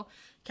pretty well,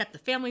 kept the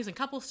families and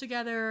couples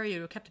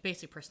together, kept the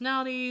basic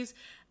personalities.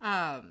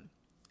 And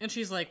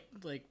she's like,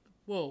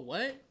 whoa,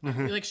 what?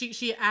 Like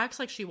she acts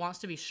like she wants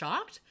to be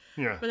shocked.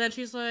 Yeah. But then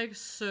she's like,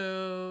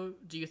 so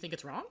do you think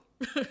it's wrong?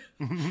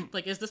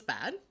 Like, is this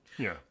bad?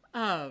 Yeah.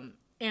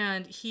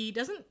 And he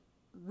doesn't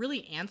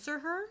really answer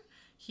her.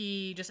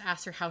 He just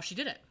asks her how she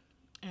did it.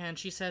 And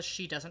she says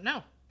she doesn't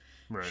know.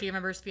 Right. She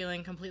remembers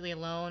feeling completely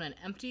alone and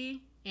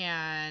empty.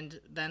 And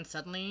then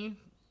suddenly,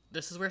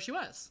 this is where she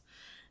was.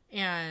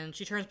 And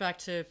she turns back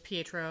to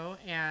Pietro,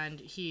 and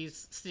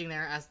he's sitting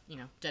there as,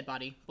 dead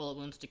body, bullet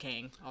wounds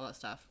decaying, all that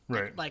stuff.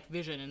 Right. Like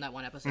Vision in that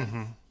one episode.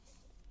 Mm-hmm.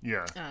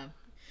 Yeah.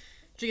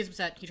 She gets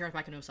upset. He turns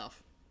back into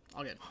himself.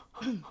 All good.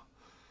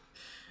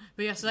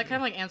 But yeah, so that kind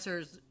of like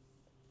answers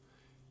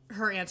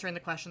her answering the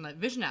question that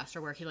Vision asked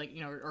her, where he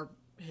or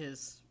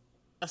his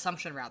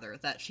assumption rather,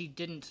 that she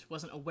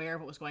wasn't aware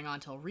of what was going on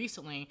until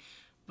recently,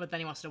 but then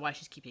he wants to know why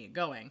she's keeping it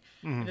going.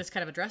 Mm-hmm. And this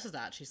kind of addresses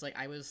that. She's like,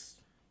 I was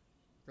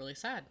really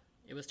sad.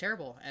 it was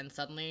terrible, and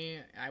suddenly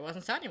I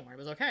wasn't sad anymore. It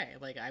was okay.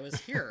 Like, I was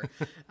here.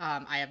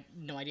 I have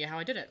no idea how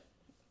I did it.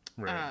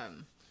 Right.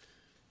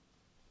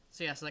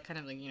 So yeah, so that kind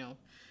of, like, you know,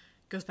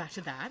 goes back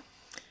to that.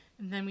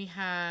 And then we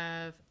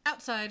have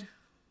outside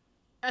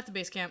at the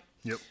base camp.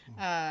 Yep.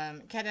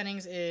 Kat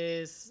Dennings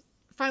is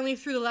finally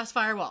through the last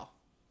firewall.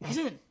 He's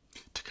in.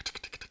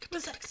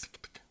 What's next?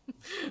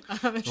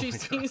 And she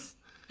sees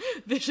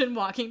Vision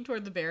walking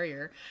toward the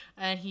barrier,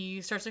 and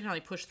he starts to kind of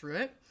like push through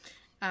it.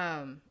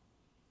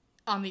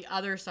 On the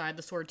other side,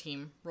 the sword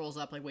team rolls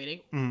up, like,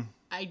 waiting.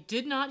 I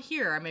did not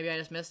hear, or maybe I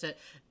just missed it.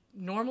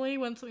 Normally,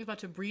 when something's about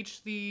to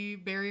breach the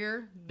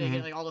barrier, they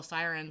get, like, all the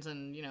sirens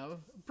and, you know,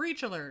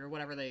 breach alert or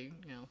whatever they,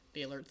 you know,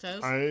 the alert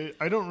says. I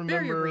don't remember.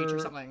 Barrier breach or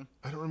something.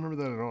 I don't remember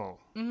that at all.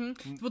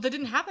 Well, that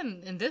didn't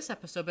happen in this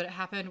episode, but it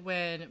happened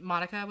when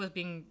Monica was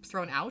being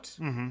thrown out.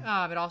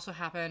 It also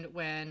happened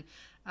when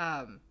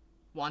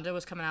Wanda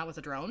was coming out with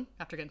a drone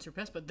after getting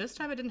super pissed, but this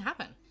time it didn't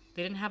happen.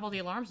 They didn't have all the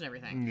alarms and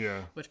everything.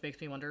 Yeah. Which makes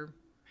me wonder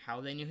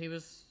how they knew he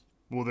was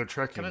they're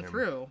tracking coming him.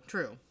 through.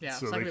 True. Yeah.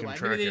 So exactly they can why.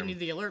 track Maybe they didn't him. need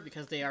the alert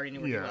because they already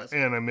knew where he was.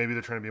 And maybe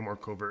they're trying to be more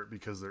covert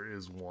because there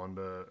is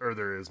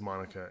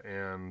Monica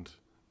and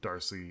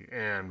Darcy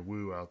and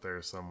Wu out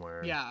there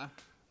somewhere. Yeah.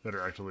 That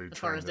are actually As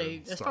far as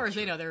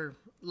they know, they're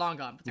long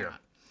gone, but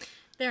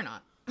they're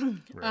not.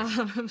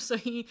 Right. So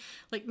he,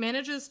 like,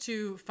 manages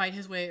to fight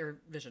his way, or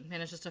Vision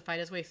manages to fight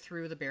his way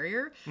through the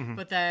barrier,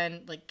 but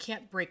then, like,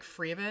 can't break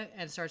free of it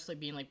and starts, like,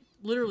 being, like,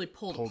 literally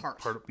pulled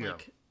apart.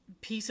 Like,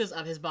 pieces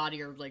of his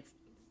body are, like,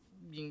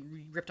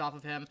 being ripped off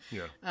of him.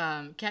 Yeah.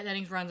 Kat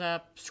Dennings runs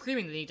up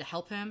screaming they need to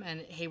help him,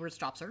 and Hayward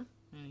stops her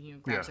and he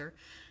grabs her.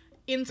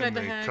 Inside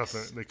the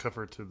hex, they cuff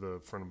her to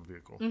the front of a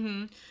vehicle.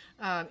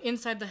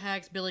 Inside the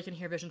hex, Billy can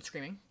hear Vision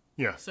screaming.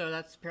 Yeah. So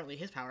that's apparently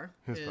his power.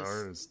 His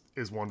power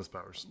is Wanda's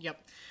powers.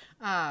 Yep.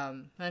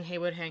 Then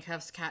Haywood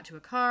handcuffs Kat to a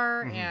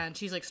car, and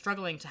she's, like,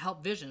 struggling to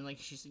help Vision. Like,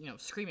 she's, you know,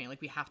 screaming,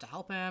 like, we have to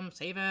help him,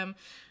 save him.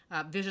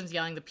 Vision's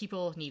yelling, the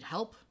people need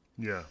help.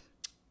 Yeah.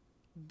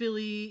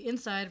 Billy,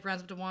 inside,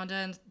 runs up to Wanda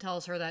and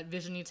tells her that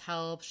Vision needs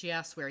help. She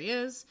asks where he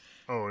is.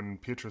 Oh, and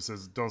Pietro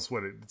says, don't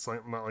sweat it. It's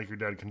not like your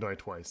dad can die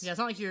twice. Yeah, it's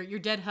not like your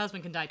dead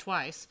husband can die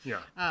twice. Yeah.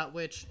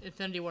 Which,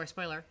 Infinity War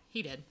spoiler,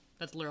 he did.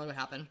 That's literally what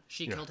happened.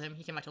 She killed him,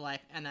 he came back to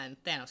life, and then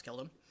Thanos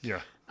killed him.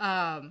 Yeah.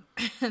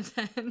 And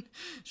then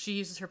she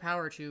uses her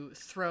power to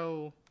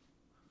throw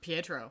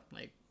Pietro,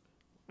 like,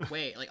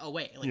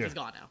 away. He's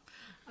gone now.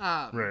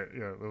 Right,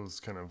 yeah, that was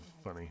kind of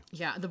funny.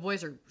 Yeah, the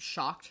boys are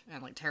shocked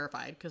and, like,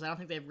 terrified because I don't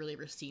think they've really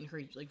ever seen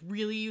her, like,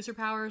 really use her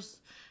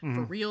powers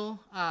for real.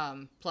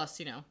 Plus,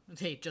 you know,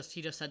 he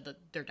just said that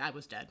their dad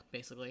was dead,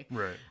 basically.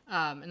 Right.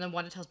 And then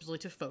Wanda tells Billy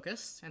to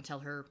focus and tell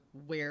her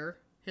where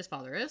his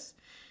father is.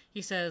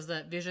 He says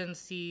that Vision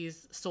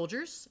sees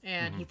soldiers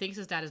and he thinks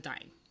his dad is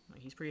dying. Like,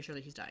 he's pretty sure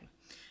that he's dying.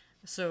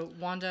 So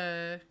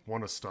Wanda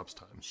stops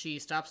time. She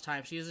stops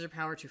time. She uses her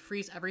power to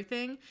freeze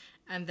everything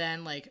and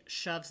then, like,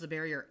 shoves the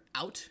barrier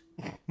out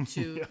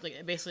to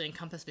like, basically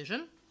encompass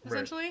Vision,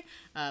 essentially.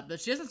 Right.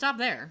 But she doesn't stop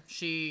there.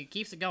 She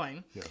keeps it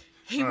going. Yeah.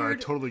 Hayward...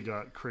 I totally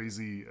got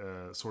crazy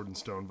Sword and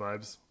Stone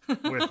vibes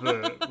with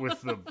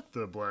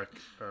the black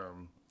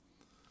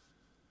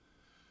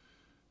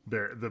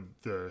bear the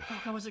oh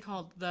God, what's it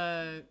called?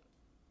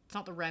 It's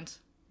not the Rent.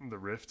 The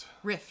Rift?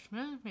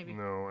 Maybe.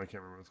 No, I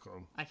can't remember what it's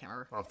called. I can't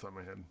remember. Off the top of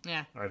my head.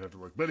 Yeah. I'd have to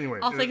look. But anyway.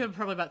 I'll think of it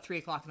probably about 3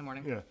 o'clock in the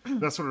morning. Yeah.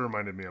 That's what it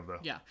reminded me of, though.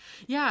 Yeah.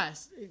 Yeah.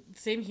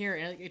 Same here.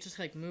 And it just,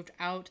 like, moved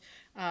out.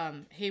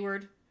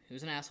 Hayward,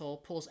 who's an asshole,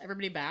 pulls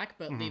everybody back,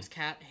 but leaves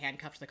Kat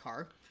handcuffed to the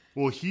car.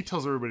 Well, he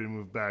tells everybody to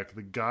move back.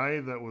 The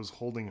guy that was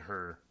holding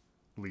her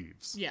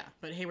leaves. Yeah,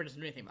 but Hayward doesn't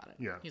do anything about it.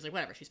 Yeah. He's like,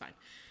 whatever, she's fine.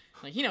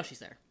 Like, he knows she's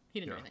there.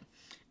 He didn't do anything.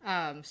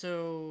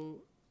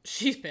 So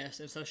she's pissed,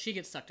 and so she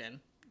gets sucked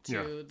in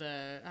to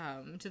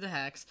the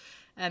hex,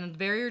 and the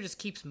barrier just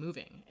keeps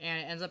moving,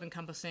 and it ends up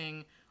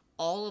encompassing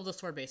all of the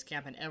Sword Base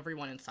camp and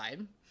everyone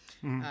inside.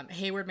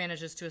 Hayward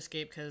manages to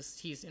escape because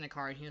he's in a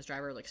car and he and his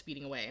driver, like,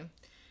 speeding away,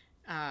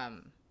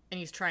 and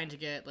he's trying to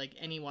get, like,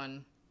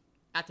 anyone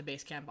at the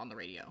base camp on the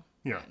radio.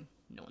 Yeah. And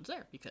no one's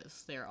there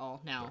because they're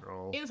all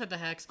inside the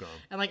hex. Gone.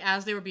 And, like,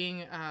 as they were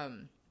being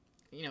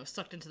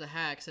sucked into the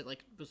hex, it,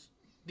 like, was,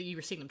 you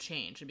were seeing them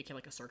change. It became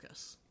like a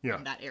circus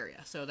in that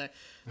area. So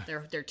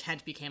their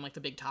tent became, like,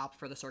 the big top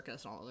for the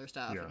circus and all other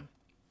stuff. Yeah. And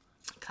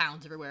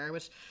clowns everywhere,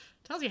 which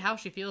tells you how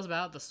she feels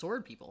about the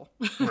sword people.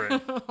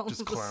 Right. All Just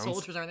the clowns.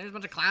 soldiers are there. There's a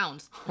bunch of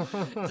clowns.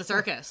 It's a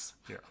circus.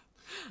 Yeah.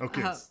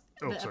 Okay.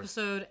 The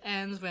episode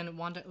ends when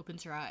Wanda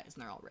opens her eyes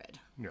and they're all red.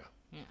 Yeah.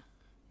 Yeah.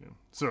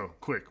 So,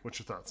 quick, what's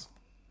your thoughts?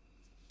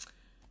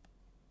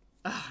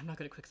 I'm not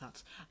good at quick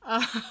thoughts.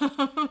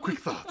 Quick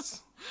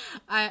thoughts.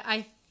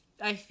 I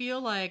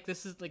feel like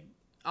this is, like,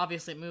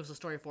 obviously it moves the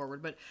story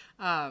forward, but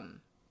I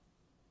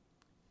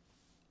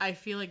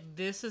feel like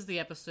this is the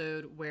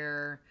episode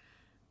where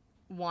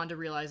Wanda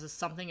realizes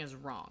something is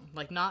wrong.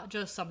 Like, not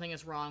just something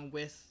is wrong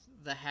with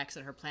the hex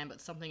and her plan, but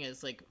something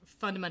is, like,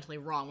 fundamentally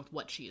wrong with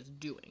what she is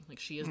doing. Like,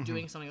 she is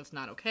doing something that's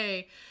not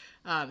okay.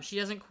 She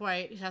hasn't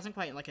quite,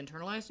 like,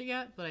 internalized it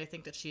yet, but I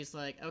think that she's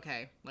like,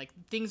 okay, like,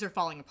 things are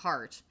falling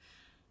apart.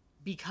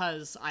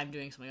 because I'm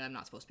doing something I'm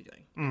not supposed to be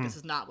doing. Like, this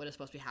is not what is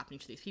supposed to be happening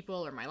to these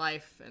people or my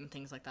life and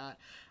things like that.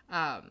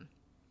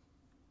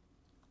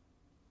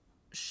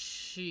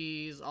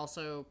 She's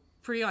also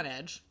pretty on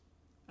edge,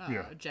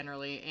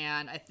 generally,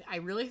 and I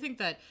really think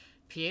that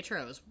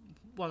Pietro is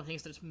one of the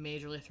things that's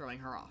majorly throwing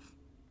her off.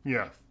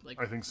 Yeah,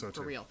 I think so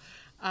too. For real.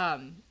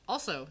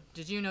 Also,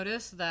 did you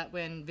notice that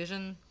when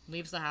Vision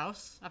leaves the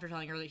house after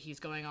telling her that he's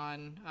going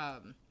on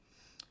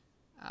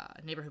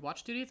neighborhood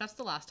watch duty, that's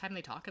the last time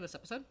they talk in this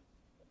episode?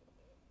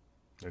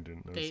 I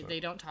didn't notice that. They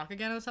don't talk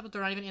again in this episode.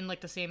 They're not even in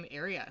like the same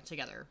area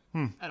together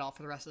at all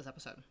for the rest of this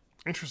episode.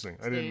 Interesting.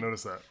 I didn't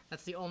notice that.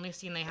 That's the only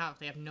scene they have.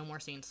 They have no more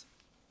scenes.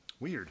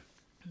 Weird.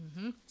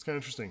 It's kind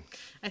of interesting.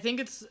 I think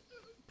it's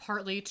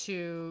partly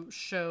to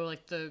show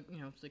like the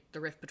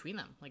rift between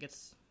them. Like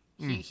it's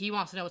he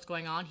wants to know what's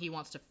going on. He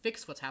wants to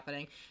fix what's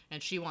happening,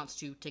 and she wants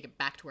to take it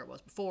back to where it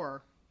was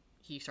before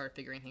he started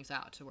figuring things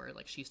out, to where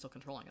like she's still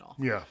controlling it all.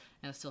 Yeah.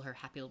 And it's still her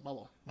happy little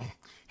bubble.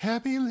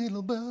 Happy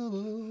little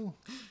bubble.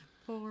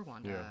 For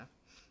Wanda. Yeah.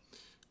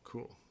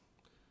 Cool.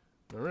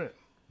 All right.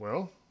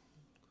 Well.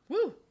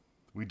 Woo!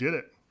 We did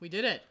it. We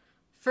did it.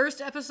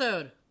 First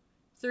episode.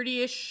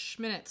 30-ish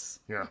minutes.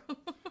 Yeah.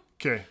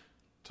 Okay.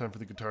 Time for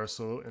the guitar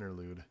solo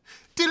interlude.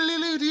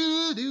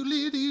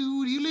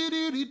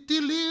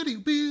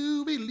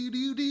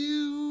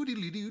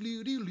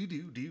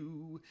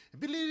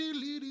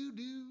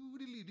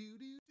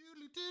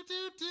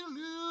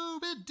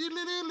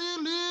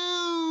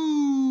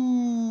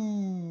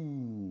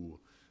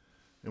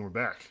 And we're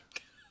back.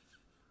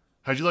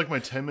 How'd you like my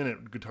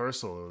 10-minute guitar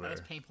solo there? That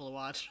was painful to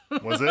watch.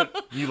 Was it?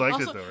 You liked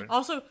also, it though, right?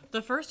 Also,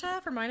 the first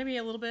half reminded me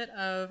a little bit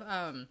of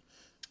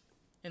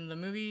in the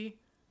movie.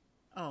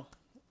 Oh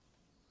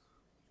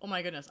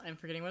my goodness, I'm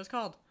forgetting what it's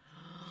called.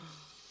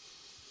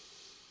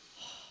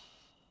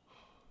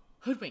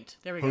 Hoodwinked.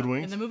 There we go.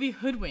 In the movie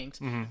Hoodwinked,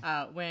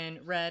 when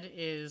Red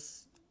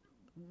is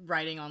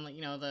riding on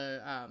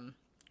the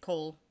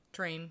coal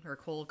train or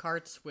coal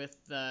carts with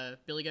the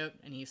Billy Goat,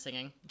 and he's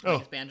singing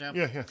his banjo.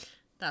 Yeah.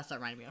 That's what it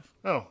reminded me of.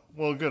 Oh,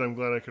 well, good. I'm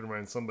glad I could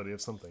remind somebody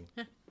of something.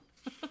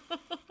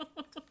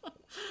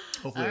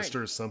 Hopefully it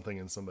stirs something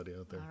in somebody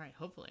out there. All right,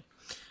 hopefully.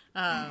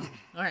 All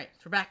right,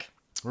 we're back.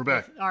 We're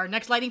back. With our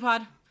next lightning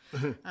pod.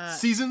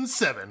 Season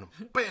 7.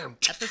 Bam.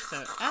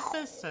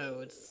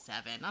 Episode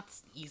 7, not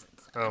season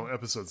 7. Oh,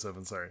 episode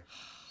 7, sorry.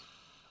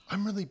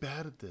 I'm really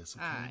bad at this.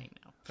 Okay? I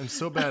know. I'm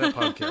so bad at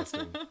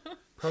podcasting.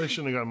 Probably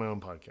shouldn't have gotten my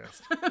own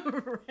podcast.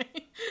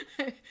 Right.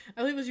 I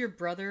believe it was your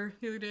brother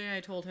the other day. I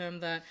told him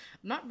that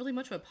I'm not really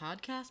much of a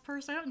podcast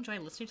person. I don't enjoy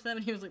listening to them.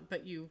 And he was like,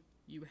 but you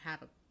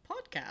have a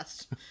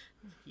podcast.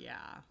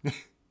 Yeah.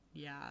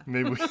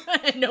 Maybe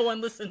and no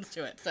one listens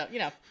to it. So,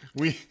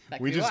 we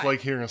just like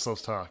hearing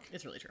ourselves talk.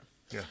 It's really true.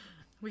 Yeah.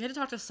 We had to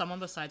talk to someone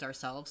besides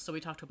ourselves, so we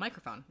talked to a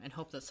microphone and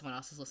hope that someone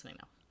else is listening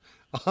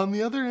now. On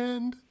the other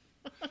end,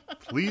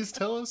 please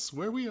tell us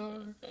where we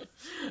are.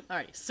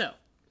 Alrighty, so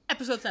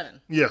episode 7.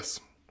 Yes.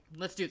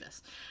 Let's do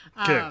this.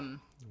 Okay.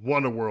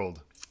 Wanda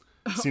World.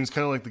 Seems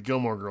kind of like the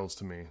Gilmore Girls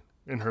to me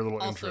in her little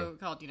intro. Also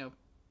called,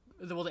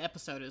 the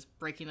episode is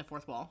Breaking the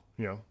Fourth Wall.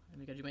 Yeah.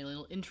 I'm gonna do my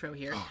little intro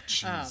here. Oh,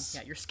 jeez.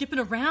 Yeah, you're skipping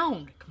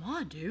around. Come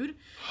on, dude.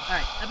 All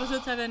right,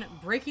 episode 7,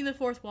 Breaking the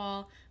Fourth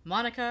Wall.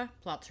 Monica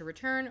plots her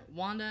return.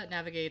 Wanda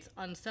navigates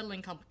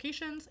unsettling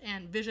complications,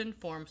 and Vision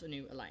forms a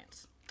new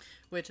alliance.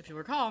 Which, if you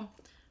recall,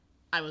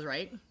 I was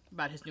right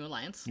about his new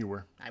alliance. You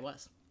were. I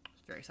was.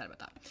 Very excited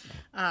about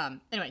that.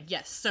 Anyway,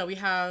 yes. So we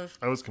have.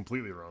 I was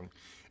completely wrong.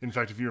 In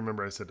fact, if you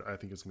remember, I said I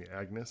think it's gonna be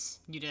Agnes.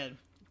 You did.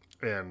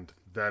 And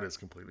that is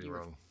completely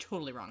wrong.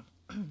 Totally wrong.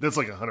 That's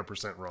like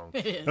 100% wrong.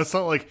 It is. That's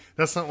not like,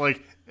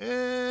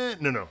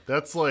 no.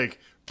 That's like.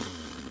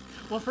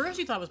 Well, first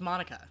you thought it was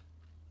Monica.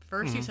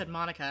 First you said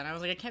Monica, and I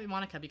was like, it can't be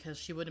Monica because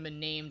she wouldn't have been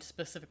named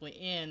specifically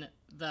in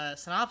the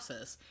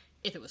synopsis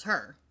if it was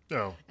her.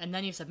 Oh. And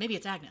then you said, maybe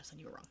it's Agnes, and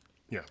you were wrong.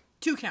 Yeah.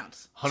 2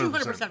 counts.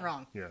 200%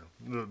 wrong. Yeah.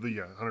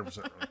 100%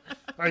 wrong.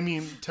 I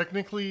mean,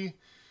 technically,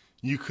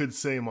 you could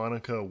say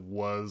Monica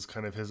was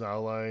kind of his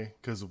ally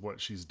because of what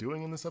she's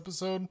doing in this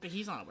episode. But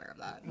he's not aware of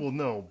that. Well,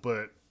 no,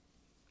 but...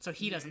 So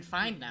he doesn't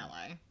find an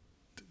ally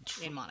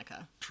in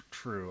Monica.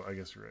 True. I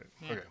guess you're right.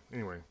 Yeah. Okay.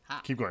 Anyway,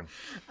 keep going.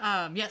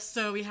 Yes,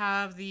 so we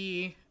have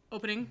the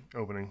opening.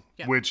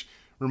 Yeah. Which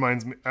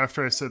reminds me...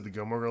 After I said the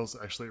Gilmore Girls,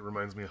 actually, it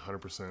reminds me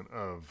 100%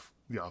 of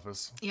The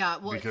Office. Yeah,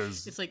 well,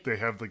 because it's like... They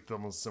have, like, the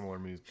most similar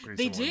music.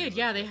 They did,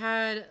 yeah. They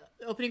had...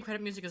 Opening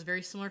credit music is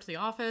very similar to The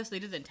Office. They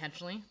did it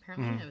intentionally,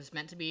 apparently. It was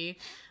meant to be.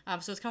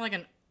 So it's kind of like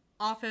an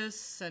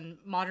Office and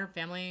Modern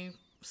Family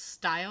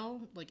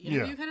style, like,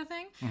 interview kind of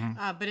thing.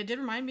 But it did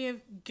remind me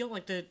of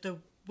the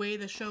way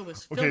the show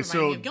was filmed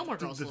reminded me of Gilmore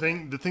Girls. The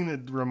thing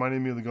that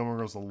reminded me of the Gilmore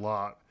Girls a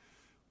lot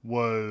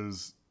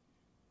was...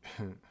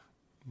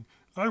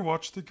 I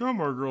watched the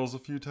Gilmore Girls a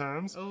few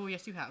times. Oh,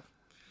 yes, you have.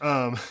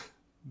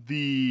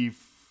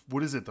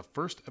 What is it? The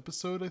first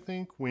episode, I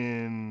think,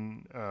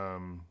 when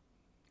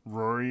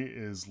Rory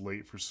is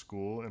late for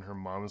school and her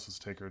mom is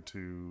supposed to take her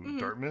to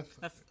Dartmouth.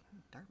 That's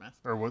Dartmouth.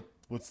 Or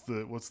what's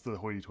the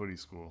hoity-toity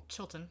school?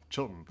 Chilton.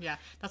 Chilton. Yeah,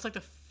 that's like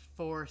the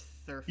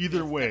fourth or either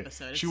fifth way,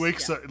 episode. she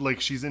wakes up like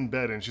she's in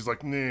bed and she's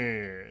like,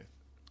 nah,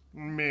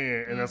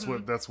 meh, and that's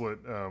what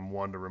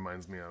Wanda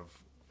reminds me of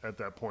at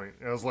that point.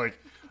 And I was like,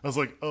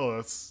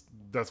 oh,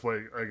 that's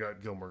why I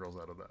got Gilmore Girls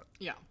out of that.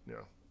 Yeah. Yeah.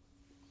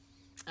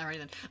 Alrighty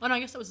then. Oh no, I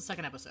guess that was the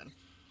second episode.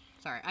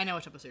 Sorry, I know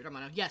which episode you're talking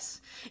about.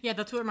 Yes. Yeah,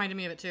 that's what reminded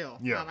me of it too.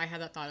 Yeah. I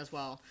had that thought as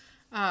well.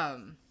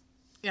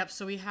 Yep,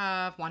 so we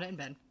have Wanda in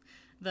bed.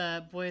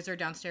 The boys are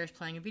downstairs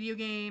playing a video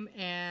game,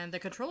 and the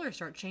controllers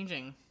start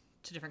changing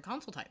to different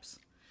console types.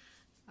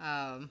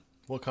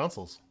 What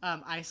consoles?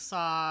 I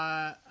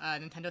saw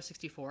Nintendo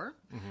 64.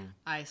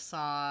 I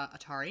saw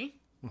Atari.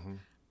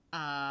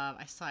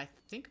 I saw, I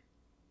think,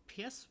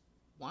 PS1?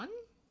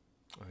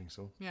 I think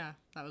so. Yeah,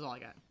 that was all I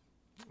got.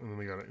 And then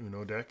we got an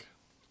Uno deck.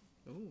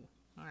 Ooh,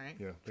 all right.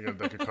 Yeah, they got a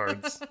deck of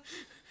cards.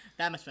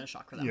 That must have been a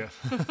shock for them. Yeah.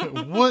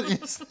 What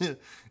is it?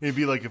 It'd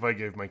be like if I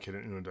gave my kid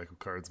an Uno deck of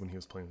cards when he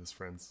was playing with his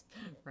friends.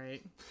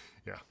 Right.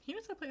 Yeah. He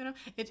knows how to play Uno.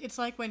 It's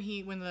like when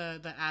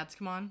the ads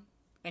come on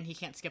and he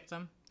can't skip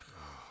them.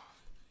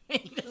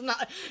 He does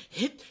not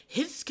hit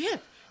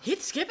skip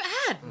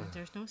ad.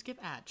 There's no skip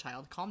ad,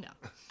 child. Calm down.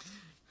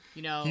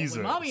 You know,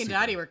 when mommy and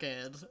daddy were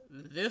kids,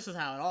 this is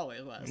how it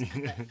always was.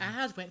 The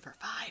ads went for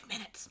 5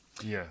 minutes.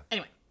 Yeah.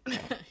 Anyway,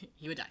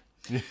 he would die.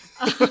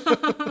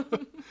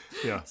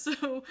 Yeah.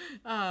 So,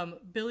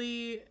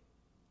 Billy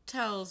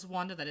tells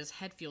Wanda that his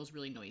head feels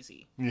really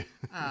noisy. Yeah.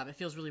 It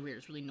feels really weird.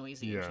 It's really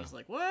noisy. Yeah. And she's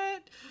like,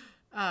 what?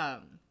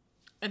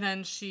 And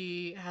then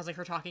she has like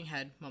her talking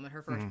head moment,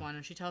 her first one,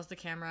 and she tells the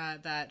camera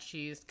that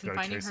she's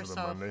confining herself. Of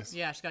the Mondays.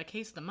 Yeah, she's got a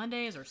case of the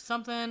Mondays or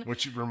something.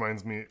 Which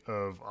reminds me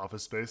of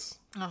Office Space.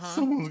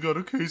 Someone's got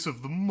a case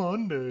of the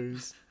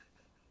Mondays.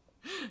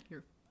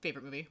 Your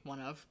favorite movie, one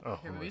of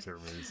my movies.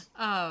 favorite movies.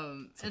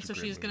 And so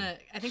she's gonna.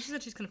 I think she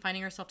said she's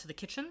confining herself to the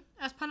kitchen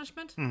as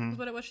punishment. Is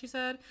what it was she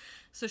said.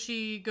 So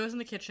she goes in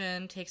the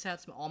kitchen, takes out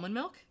some almond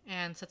milk,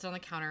 and sets it on the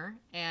counter.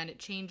 And it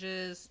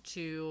changes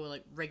to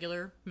like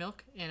regular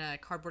milk in a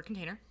cardboard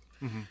container.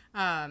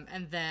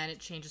 And then it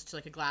changes to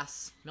like a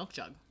glass milk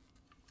jug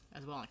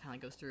as well. It kind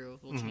of goes through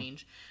a little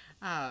change.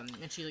 And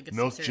she like gets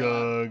milk some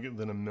cereal jug,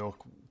 then a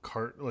milk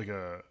cart, like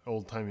a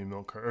old timey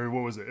milk cart. Or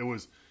what was it? It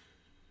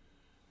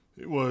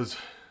was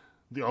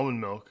the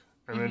almond milk,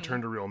 and then it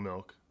turned to real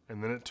milk,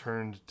 and then it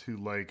turned to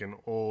like an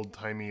old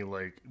timey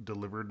like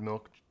delivered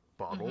milk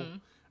bottle,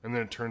 and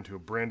then it turned to a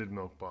branded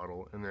milk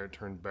bottle, and then it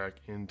turned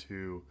back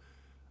into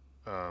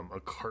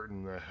a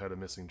carton that had a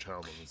missing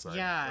child on the side.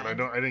 Yeah,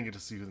 and I didn't get to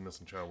see who the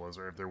missing child was,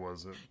 or if there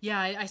was it. Yeah,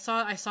 I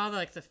saw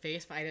the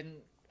face, but I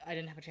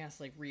didn't have a chance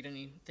to like read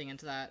anything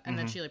into that. And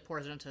then she like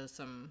pours it into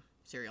some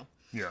cereal.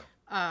 Yeah.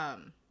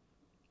 And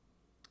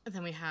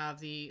then we have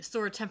the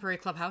Sword Temporary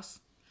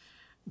Clubhouse.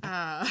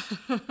 I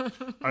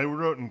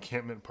wrote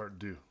Encampment Part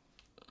 2.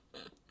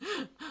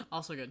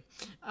 Also good.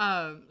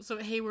 So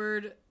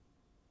Hayward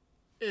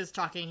is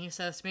talking. He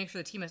says to make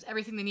sure the team has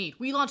everything they need.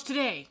 We launch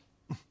today.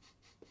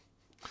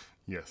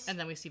 Yes. And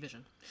then we see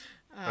Vision.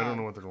 I don't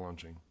know what they're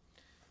launching.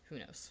 Who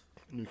knows?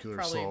 Nuclear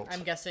Probably, assault.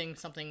 I'm guessing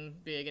something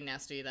big and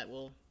nasty that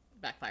will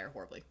backfire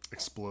horribly.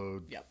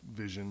 Explode. Yep.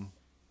 Vision.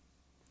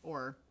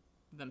 Or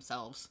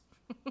themselves.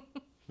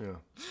 Yeah.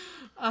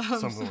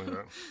 Something like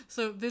that.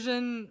 So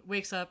Vision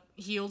wakes up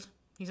healed.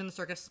 He's in the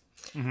circus.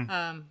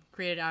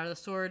 Created out of the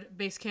Sword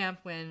base camp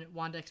when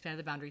Wanda expanded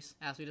the boundaries,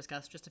 as we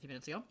discussed just a few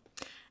minutes ago.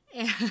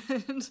 And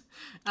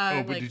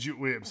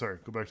I'm sorry.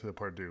 Go back to the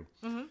Part 2.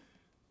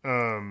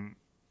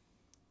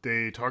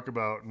 They talk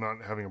about not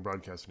having a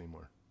broadcast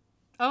anymore.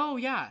 Oh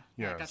yeah.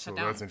 Yeah. It got So shut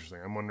down. that's interesting.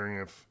 I'm wondering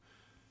if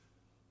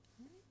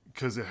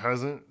because it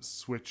hasn't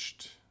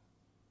switched.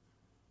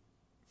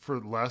 For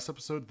the last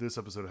episode, this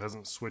episode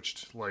hasn't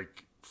switched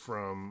like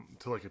to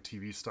like a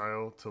TV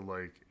style to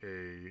like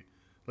it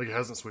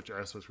hasn't switched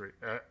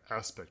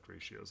aspect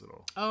ratios at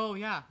all. Oh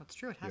yeah, that's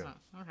true. It hasn't.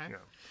 Yeah. Okay.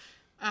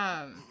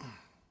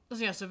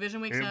 Yeah. So Vision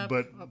wakes up.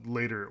 But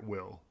later it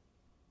will.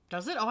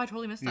 Does it? Oh, I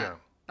totally missed that.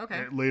 Yeah.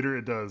 Okay. Later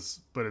it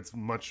does, but it's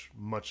much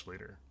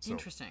later. So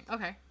Interesting.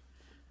 Okay.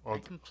 I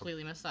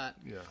completely missed that.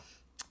 Yeah.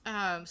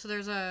 So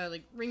there's a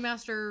like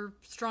ringmaster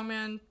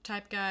strongman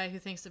type guy who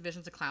thinks that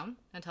Vision's a clown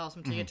and tells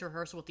him to get to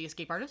rehearsal with the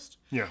escape artist.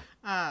 Yeah.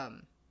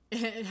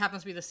 It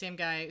happens to be the same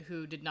guy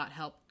who did not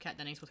help Kat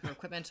Dennings with her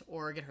equipment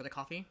or get her the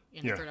coffee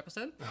in the third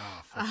episode.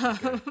 Oh,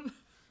 fuck that guy.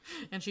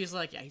 And she's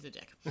like, yeah, he's a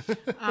dick.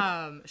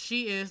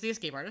 She is the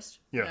escape artist,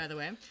 by the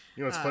way.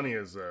 You know what's funny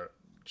is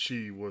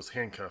she was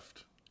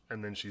handcuffed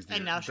and then she's the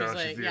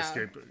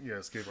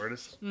escape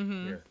artist.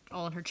 Yeah.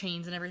 All in her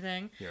chains and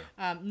everything.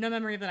 Yeah. No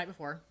memory of the night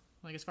before.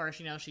 Like, as far as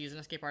she knows, she's an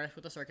escape artist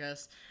with the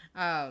circus.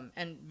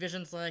 And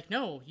Vision's like,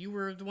 no, you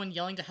were the one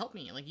yelling to help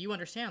me. Like, you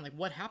understand. Like,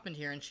 what happened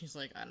here? And she's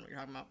like, I don't know what you're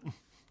talking about.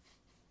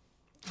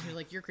 He's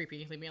like, you're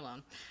creepy. Leave me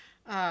alone.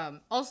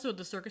 Also,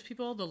 the circus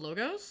people, the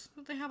logos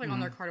that they have, like, on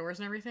their car doors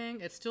and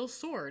everything, it's still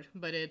Sword,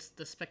 but it's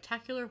the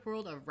spectacular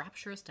world of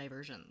rapturous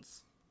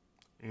diversions.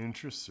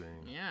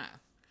 Interesting. Yeah.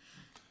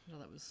 No,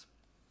 that was...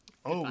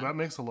 that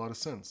makes a lot of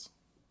sense.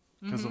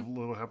 Because of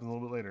what happens a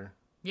little bit later.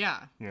 Yeah,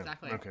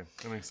 exactly. Okay,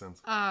 that makes sense.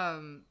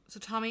 So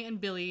Tommy and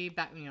Billy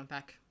back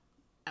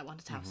at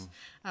Wanda's house.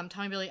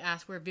 Tommy Billy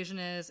asks where Vision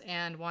is,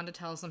 and Wanda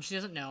tells them she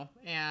doesn't know,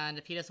 and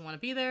if he doesn't want to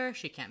be there,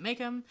 she can't make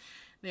him.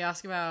 They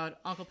ask about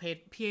Uncle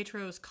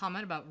Pietro's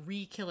comment about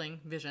re-killing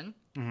Vision,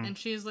 and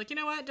she's like, you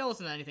know what, don't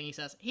listen to anything he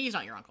says. He's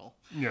not your uncle.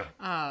 Yeah.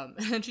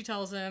 And she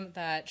tells him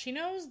that she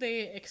knows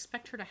they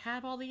expect her to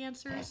have all the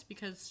answers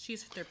because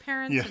she's their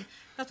parents, and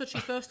that's what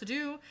she's supposed to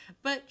do,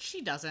 but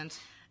she doesn't.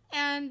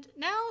 And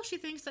now she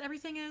thinks that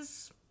everything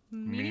is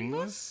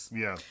meaningless?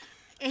 Yeah.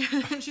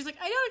 And she's like,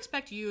 I don't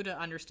expect you to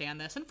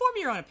understand this and form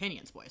your own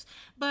opinions, boys,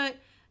 but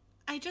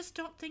I just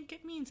don't think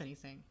it means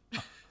anything.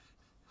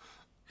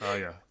 Oh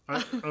yeah,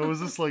 I was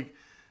just like,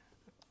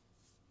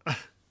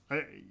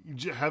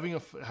 having a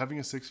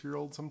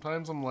 6-year-old.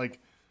 Sometimes I'm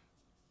like,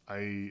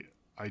 I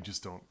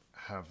just don't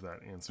have that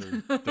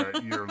answer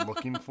that you're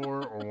looking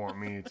for or want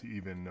me to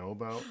even know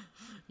about.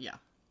 Yeah.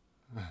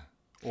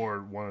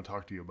 Or want to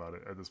talk to you about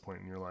it at this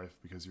point in your life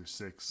because you're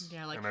 6.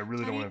 Yeah, like, and I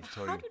really don't want to have to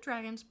tell you. How do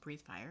dragons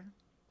breathe fire?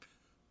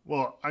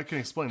 Well, I can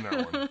explain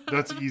that one.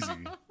 That's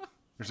easy.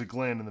 There's a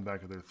gland in the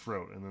back of their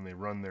throat, and then they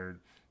run their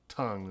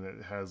tongue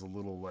that has a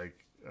little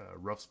like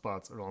rough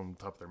spots along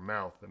the top of their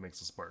mouth that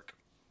makes a spark.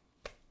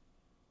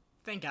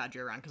 Thank God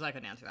you're around, because I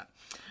couldn't answer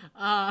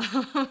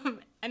that.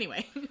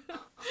 Anyway,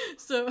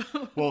 so...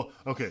 Well,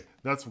 okay,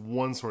 that's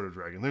one sort of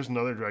dragon. There's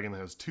another dragon that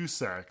has 2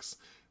 sacks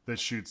that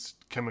shoots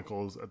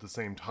chemicals at the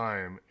same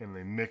time, and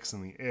they mix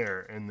in the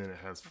air, and then it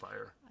has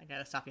fire. I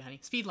gotta stop you, honey.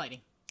 Speed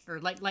lightning. Or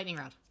lightning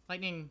round.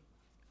 Lightning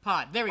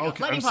pod. There we go.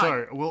 Okay, Lightning I'm pod.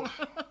 sorry. Well,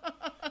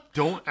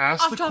 don't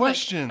ask the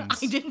questions.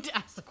 I didn't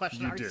ask the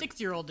question. Our did.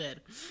 6-year-old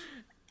did.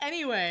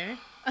 Anyway,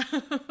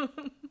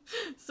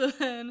 so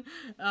then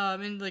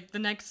in like the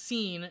next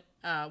scene,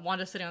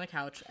 Wanda's sitting on the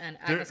couch and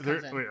Agnes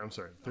comes in. Wait, I'm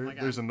sorry.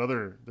 There's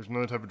another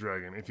type of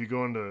dragon. If you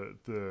go into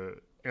the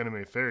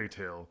anime fairy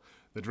tale,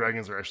 the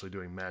dragons are actually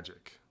doing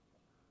magic.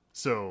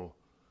 So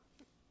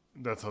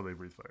that's how they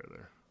breathe fire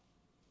there.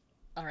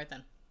 All right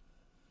then.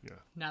 Yeah.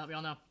 Now that we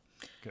all know.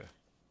 Okay.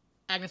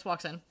 Agnes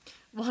walks in.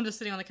 Wanda's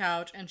sitting on the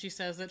couch and she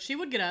says that she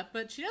would get up,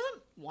 but she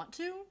doesn't want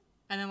to.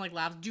 And then like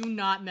laughs. Do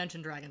not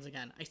mention dragons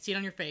again. I see it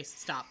on your face.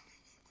 Stop.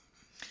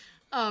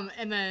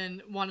 And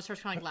then Wanda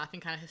starts kind of like laughing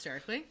kind of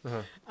hysterically.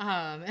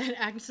 And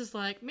Agnes is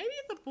like, maybe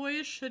the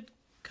boys should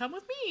come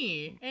with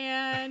me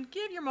and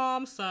give your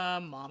mom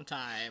some mom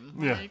time.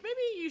 Yeah. Like,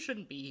 maybe you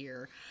shouldn't be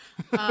here.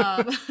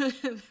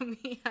 Then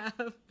we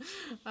have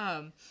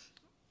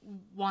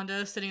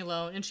Wanda sitting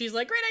alone, and she's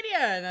like, great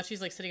idea. And now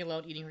she's like sitting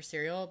alone eating her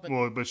cereal.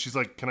 But she's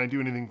like, can I do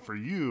anything for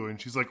you? And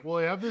she's like, well,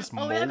 I have this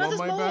mole on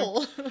my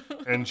mole. back.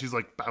 And she's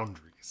like,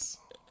 boundaries.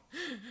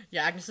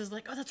 Yeah, Agnes is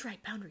like, oh, that's right,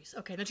 boundaries.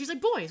 Okay, then she's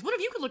like, boys, one of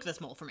you could look at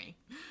this mole for me.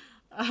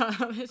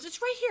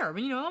 It's right here. I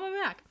mean, you know, on my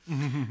back.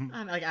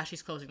 Like as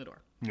she's closing the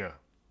door. Yeah.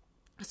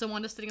 So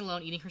Wanda's sitting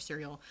alone eating her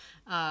cereal,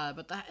 and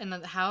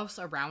then the house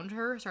around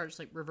her starts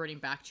like reverting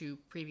back to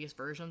previous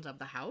versions of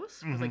the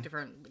house with like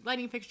different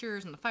lighting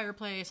fixtures and the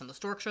fireplace, and the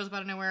stork shows up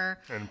out of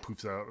nowhere. And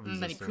poofs out of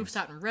and then he poofs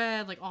out in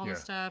red, like all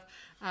this stuff.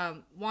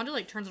 Wanda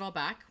like turns it all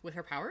back with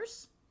her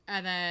powers,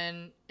 and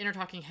then in her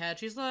talking head,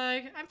 she's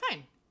like, "I'm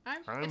fine.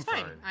 It's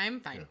fine.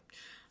 I'm fine."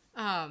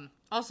 Yeah.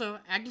 Also,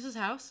 Agnes's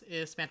house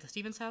is Samantha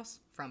Stevens'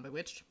 house from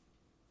Bewitched.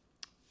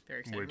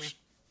 Very exciting. Which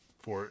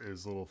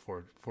is a little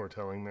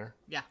foretelling there.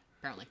 Yeah.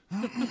 Apparently.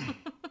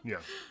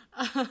 Yeah.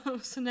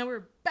 So now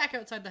we're back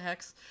outside the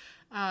Hex.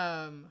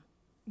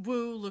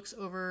 Wu looks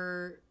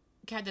over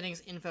Kat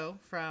Dennings' info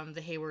from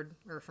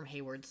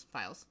Hayward's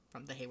files,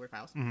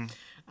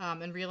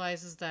 and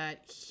realizes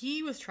that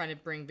he was trying to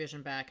bring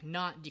Vision back,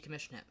 not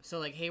decommission him. So,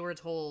 like,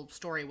 Hayward's whole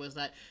story was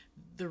that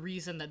the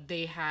reason that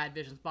they had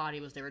Vision's body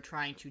was they were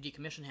trying to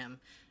decommission him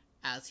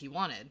as he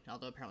wanted,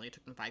 although apparently it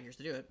took them 5 years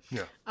to do it.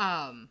 Yeah.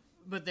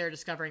 But they're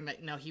discovering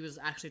that, no, he was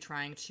actually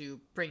trying to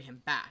bring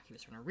him back. He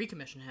was trying to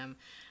recommission him.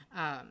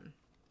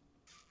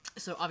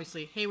 So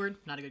obviously, Hayward,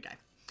 not a good guy.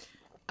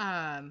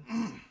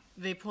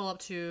 They pull up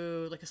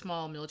to like a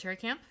small military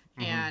camp,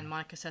 and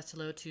Monica says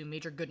hello to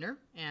Major Goodner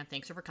and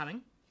thanks her for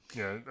coming.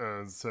 Yeah,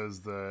 it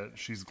says that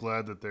she's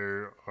glad that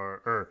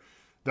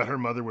that her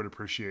mother would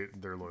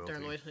appreciate their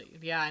loyalty.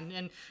 Yeah,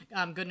 and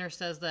Goodner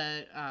says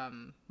that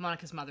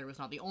Monica's mother was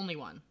not the only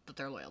one that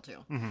they're loyal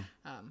to.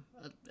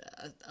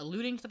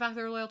 Alluding to the fact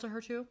they're loyal to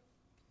her too.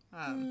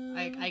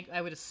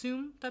 I would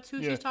assume that's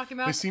who she's talking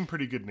about. They seem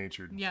pretty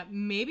good-natured. Yeah,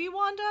 maybe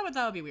Wanda, but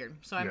that would be weird.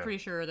 So I'm pretty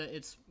sure that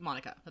it's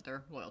Monica that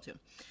they're loyal to.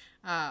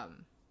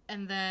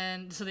 And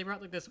then, so they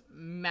brought like this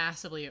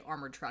massively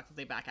armored truck that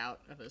they back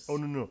out of this. Oh,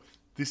 no.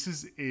 This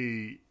is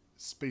a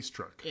space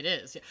truck. It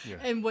is, yeah.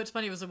 And what's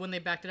funny was that when they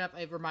backed it up,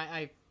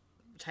 I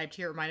typed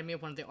here, it reminded me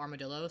of one of the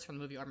armadillos from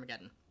the movie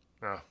Armageddon.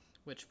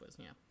 Which was,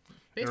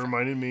 it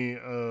reminded me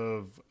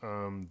of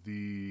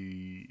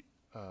the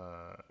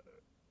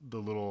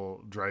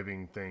little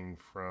driving thing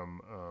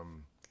from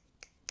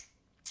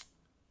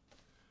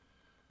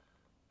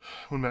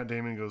when Matt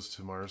Damon goes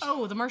to Mars.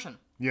 Oh, The Martian.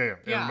 Yeah.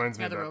 It reminds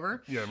me of the that.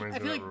 rover. Yeah, it reminds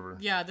me of that rover.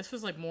 Yeah, this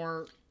was like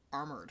more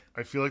armored.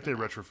 I feel like they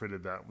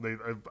retrofitted that.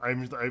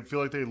 I feel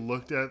like they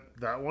looked at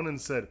that one and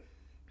said,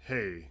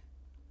 "Hey,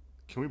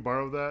 can we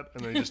borrow that?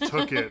 And they just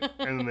took it,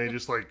 and then they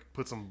just like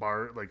put some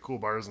cool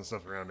bars and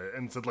stuff around it,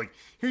 and said like,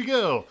 here you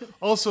go.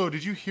 Also,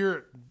 did you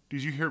hear it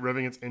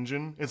revving its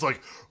engine? It's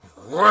like,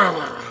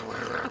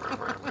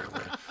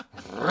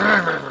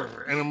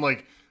 and I'm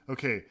like,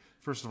 okay,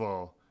 first of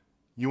all,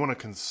 you want to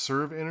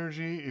conserve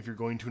energy if you're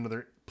going to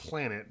another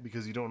planet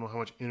because you don't know how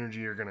much energy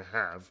you're going to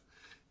have.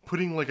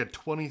 Putting like a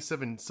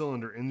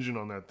 27-cylinder engine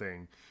on that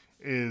thing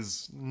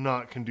is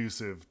not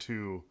conducive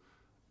to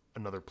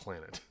another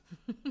planet.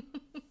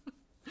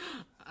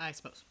 I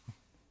suppose.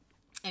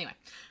 Anyway.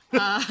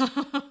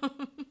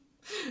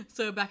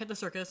 So back at the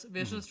circus,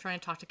 Vision's trying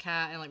to talk to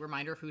Kat and like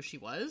remind her of who she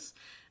was.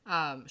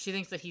 She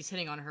thinks that he's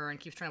hitting on her and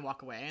keeps trying to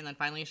walk away. And then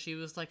finally she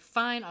was like,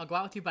 fine, I'll go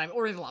out with you, but I'm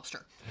ordering a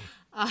lobster.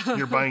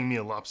 You're buying me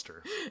a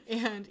lobster.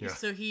 And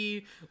so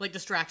he like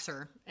distracts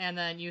her and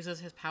then uses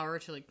his power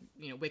to like,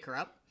 wake her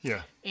up.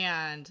 Yeah.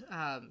 And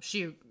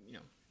she,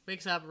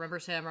 wakes up,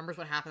 remembers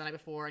what happened the night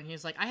before. And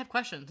he's like, I have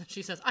questions. And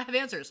she says, I have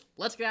answers.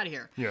 Let's get out of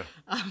here. Yeah.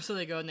 So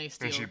they go and they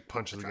steal. And she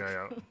punches the guy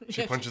out.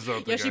 She punches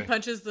out the guy. Yeah, she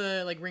punches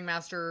the like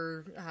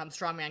ringmaster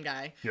strongman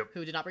guy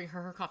who did not bring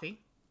her coffee.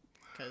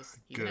 Because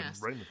he's an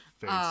ass. Right in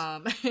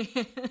the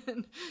face.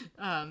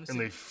 And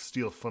they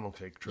steal a funnel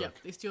cake truck. Yeah,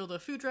 they steal the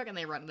food truck and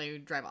they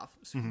drive off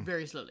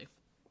very slowly.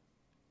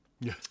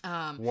 Yeah.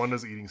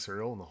 Wanda's eating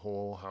cereal and the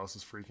whole house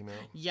is freaking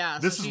out. Yeah.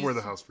 This is where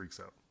the house freaks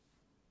out.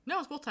 No,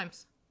 it's both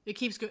times. It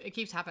keeps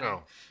happening.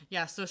 Oh.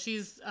 Yeah, so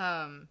she's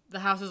the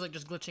house is like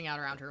just glitching out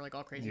around her like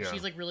all crazy. Yeah.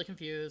 She's like really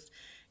confused.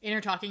 In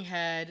her talking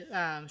head,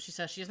 she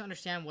says she doesn't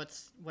understand what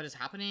is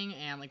happening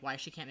and like why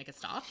she can't make it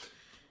stop.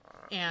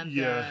 And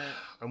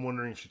I'm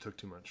wondering if she took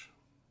too much.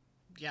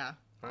 Yeah,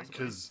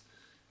 because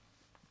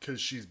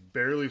she's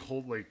barely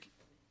holding.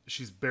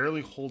 She's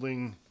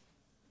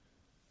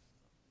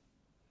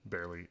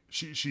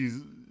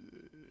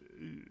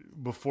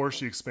before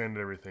she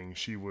expanded everything,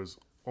 she was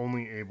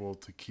only able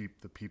to keep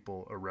the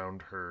people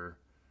around her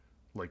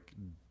like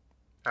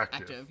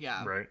active,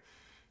 yeah, right.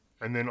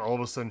 And then all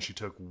of a sudden, she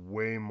took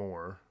way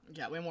more.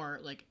 Yeah, way more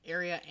like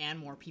area and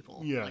more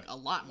people. Yeah, like a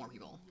lot more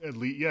people. At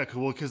least, yeah,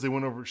 because they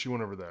went over. She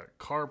went over that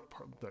car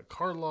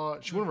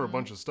lot. She went over a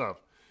bunch of stuff,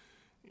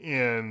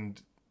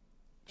 and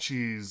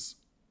it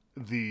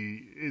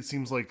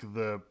seems like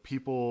the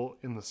people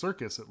in the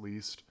circus, at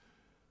least,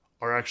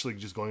 are actually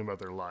just going about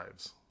their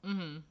lives.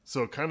 Mm-hmm.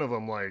 So I'm kind of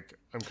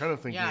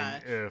thinking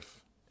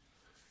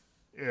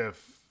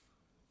if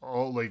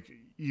all like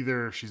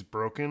either she's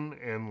broken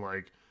and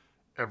like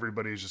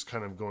everybody's just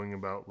kind of going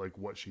about like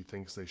what she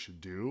thinks they should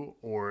do,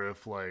 or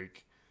if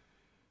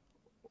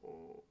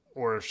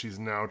she's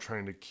now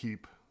trying to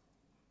keep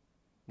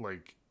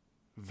like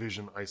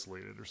Vision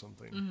isolated or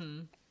something. Mm-hmm.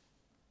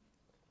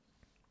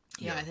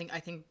 Yeah, I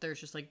think there's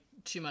just like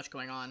too much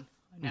going on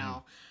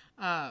now.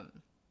 Mm-hmm.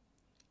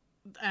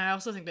 And I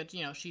also think that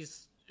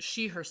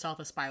she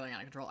herself is spiraling out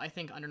of control. I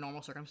think under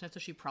normal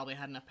circumstances she probably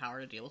had enough power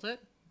to deal with it.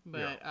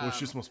 But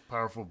she's the most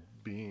powerful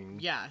being.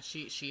 Yeah,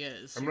 she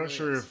is. I'm not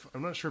sure if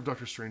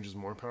Doctor Strange is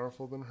more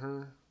powerful than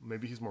her.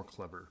 Maybe he's more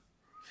clever.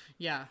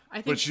 Yeah,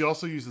 I think. But she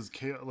also uses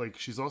chaos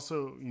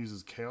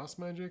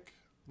magic,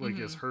 like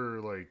as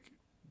her like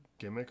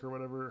gimmick or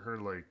whatever.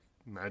 Her like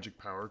magic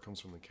power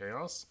comes from the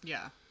chaos.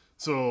 Yeah.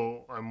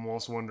 So I'm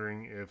also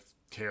wondering if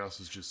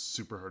chaos is just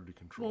super hard to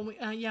control. Well,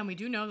 and we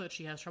do know that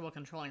she has trouble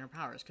controlling her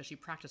powers because she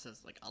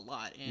practices like a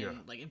lot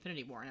in like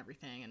Infinity War and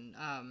everything,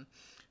 and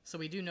so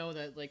we do know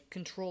that like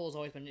control has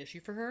always been an issue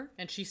for her,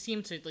 and she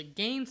seemed to like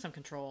gain some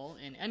control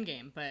in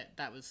Endgame, but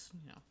that was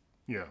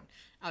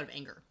out of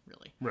anger,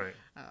 really, right?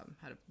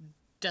 Out of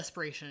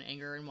desperation and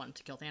anger and wanting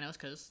to kill Thanos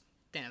because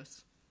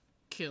Thanos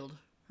killed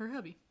her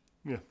hubby,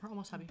 her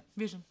almost hubby,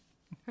 Vision,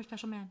 her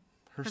special man,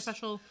 her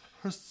special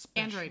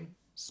android.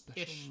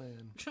 Special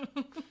man.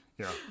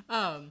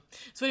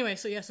 So anyway,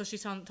 so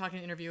she's talking to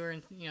the interviewer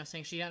and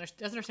saying she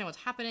doesn't understand what's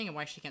happening and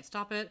why she can't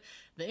stop it.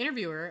 The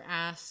interviewer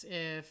asks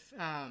if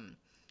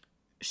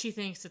she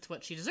thinks it's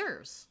what she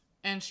deserves,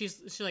 and she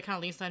like kind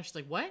of leans down and she's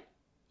like, "What?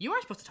 You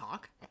aren't supposed to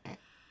talk."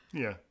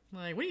 Yeah.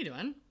 Like, what are you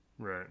doing?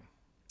 Right.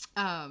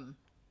 And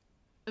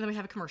then we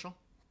have a commercial.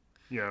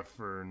 Yeah,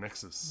 for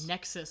Nexus.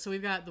 So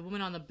we've got the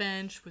woman on the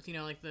bench with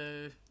like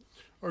the.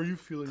 Are you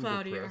feeling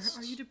depressed?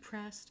 Are you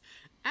depressed?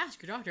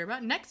 Ask your doctor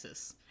about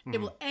Nexus. Mm-hmm.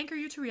 It will anchor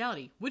you to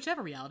reality,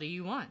 whichever reality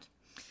you want.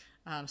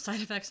 Side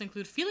effects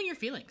include feeling your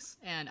feelings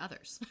and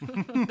others.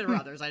 There were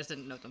others, I just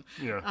didn't note them.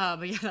 Yeah.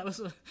 But yeah,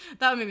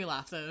 that made me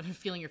laugh. The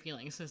feeling your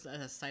feelings as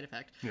a side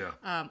effect. Yeah.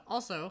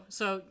 Also,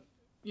 so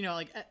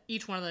like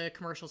each one of the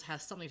commercials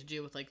has something to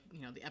do with like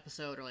the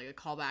episode or like a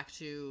callback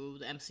to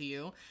the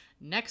MCU.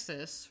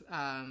 Nexus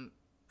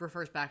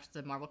refers back to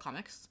the Marvel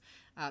comics.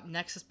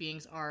 Nexus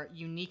beings are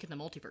unique in the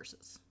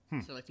multiverses.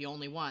 So like the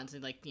only ones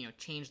and like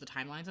change the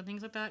timelines and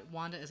things like that.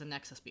 Wanda is a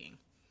Nexus being.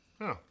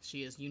 Oh.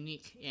 She is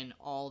unique in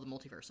all the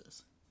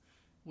multiverses,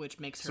 which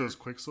makes her. So is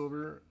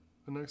Quicksilver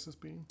a Nexus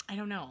being? I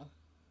don't know.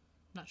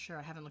 Not sure.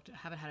 I haven't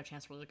had a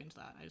chance to really look into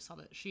that. I just saw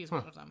that she is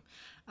one of them.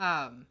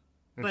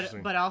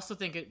 But I also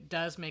think it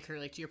does make her,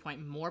 like to your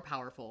point, more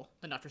powerful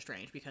than Doctor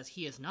Strange because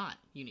he is not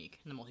unique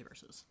in the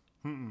multiverses.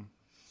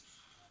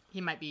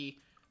 he might be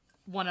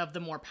one of the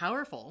more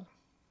powerful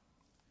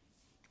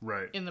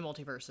right in the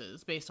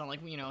multiverses based on like,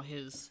 you know,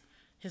 his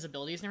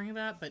abilities and everything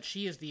like that, but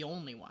she is the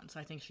only one, so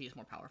I think she is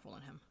more powerful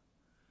than him.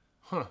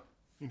 Huh.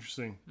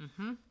 Interesting.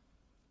 Mm-hmm.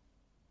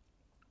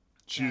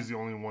 She's the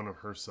only one of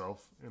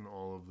herself in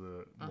all of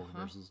the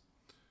multiverses.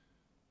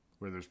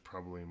 Where there's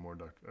probably more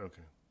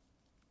Okay.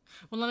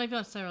 Well, not even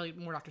necessarily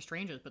more Doctor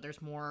Stranges, but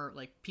there's more,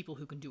 like, people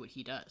who can do what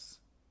he does.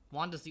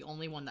 Wanda's the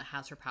only one that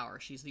has her power.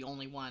 She's the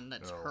only one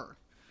that's her.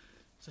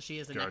 So she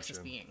is a Nexus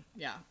being.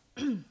 Yeah.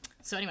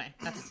 So anyway,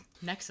 that's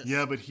Nexus.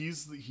 Yeah, but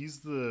he's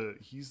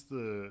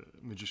the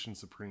Magician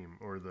Supreme,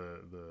 or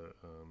the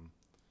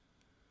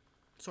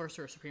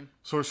Sorcerer Supreme.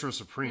 Sorcerer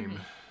Supreme.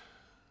 Mm-hmm.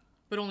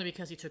 But only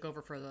because he took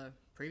over for the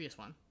previous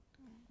one.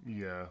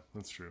 Yeah,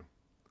 that's true.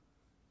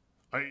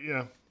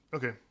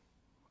 Okay.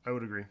 I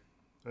would agree.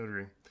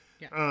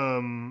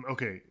 Yeah.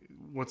 Okay,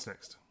 what's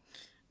next?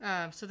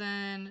 So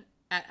then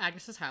at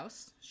Agnes's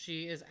house,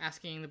 she is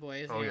asking the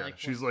boys. Oh, yeah. Like,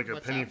 she's like,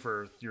 a penny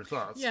for your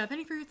thoughts. Yeah, a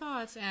penny for your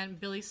thoughts. And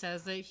Billy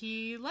says that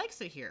he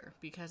likes it here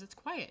because it's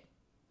quiet.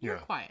 You're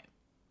quiet.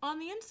 On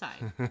the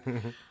inside.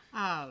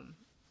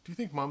 Do you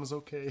think Mom is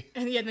okay?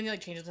 And then he like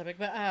changes the topic.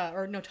 But,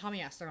 or no, Tommy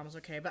asked if Mom was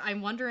okay. But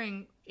I'm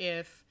wondering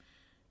if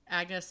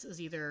Agnes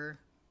is either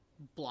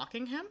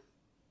blocking him.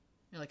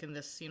 Like in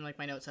this scene, like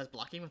my note says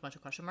blocking with a bunch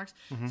of question marks.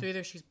 Mm-hmm. So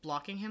either she's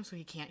blocking him so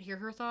he can't hear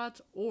her thoughts,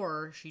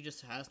 or she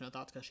just has no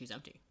thoughts because she's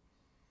empty.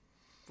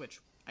 Which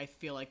I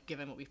feel like,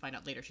 given what we find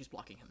out later, she's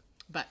blocking him.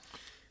 But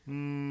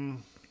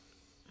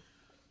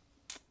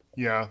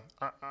yeah,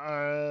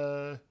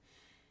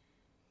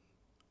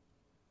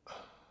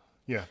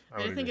 yeah.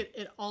 I think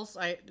it also.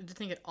 I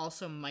think it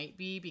also might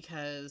be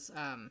because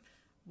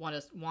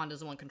Wanda's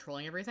the one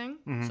controlling everything,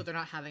 so they're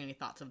not having any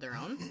thoughts of their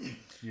own.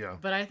 Yeah,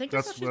 but I think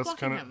that's she's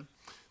blocking him.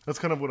 That's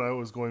kind of what I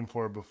was going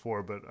for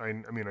before, but I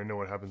mean, I know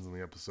what happens in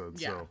the episode,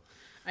 so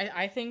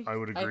I think I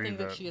would agree. I think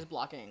that she is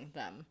blocking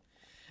them,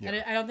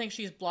 and I don't think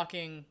she's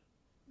blocking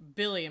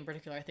Billy in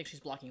particular. I think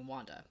she's blocking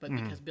Wanda, but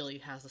because Billy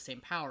has the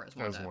same power as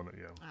Wanda,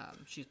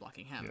 she's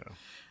blocking him.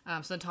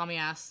 Yeah. So then Tommy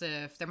asks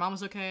if their mom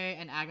is okay,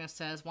 and Agnes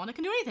says Wanda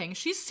can do anything.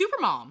 She's super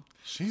mom.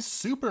 She's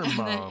super mom.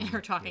 And then in her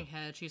talking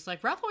head, she's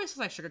like, Ralph always says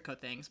I sugarcoat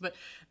things, but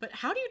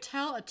how do you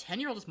tell a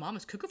 10-year-old's mom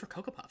is cuckoo for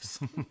Cocoa Puffs?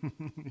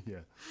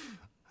 Yeah.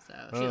 So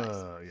she likes.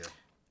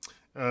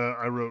 Yeah.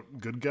 I wrote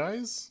good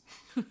guys.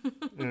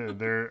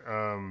 They're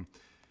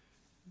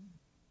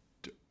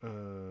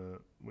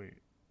wait.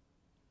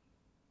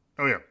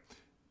 Oh yeah.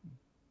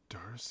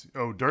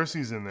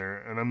 Darcy's in there,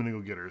 and I'm gonna go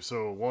get her.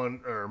 So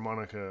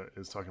Monica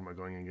is talking about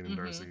going and getting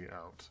Darcy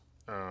out.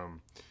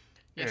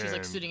 She's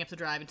like suiting up to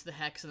drive into the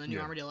Hex and the new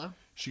Armadillo.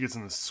 She gets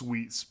in the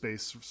sweet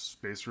space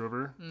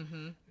rover,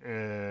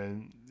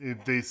 and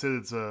they said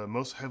it's a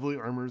most heavily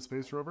armored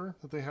space rover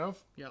that they have.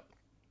 Yep.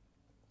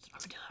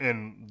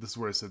 And this is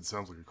where I said it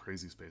sounds like a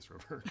crazy space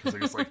rover, because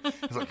it's like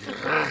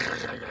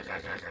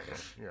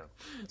yeah,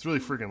 it's really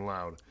freaking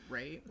loud,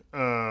 right?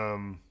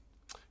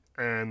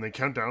 And they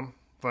count down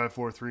 5,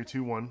 4, 3,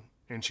 2, 1,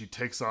 and she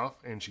takes off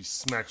and she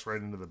smacks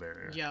right into the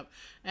barrier. Yep.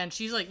 And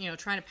she's like,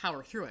 trying to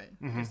power through it,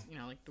 because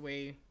like the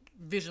way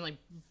Vision like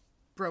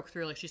broke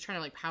through, like she's trying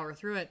to like power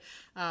through it.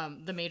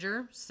 The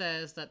Major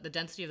says that the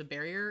density of the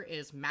barrier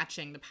is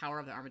matching the power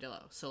of the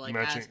Armadillo. So like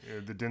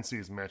the density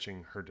is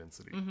matching her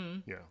density.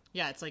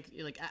 Yeah, it's like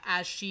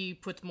as she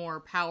puts more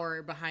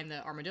power behind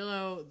the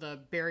Armadillo, the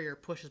barrier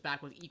pushes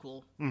back with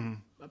equal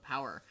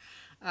power.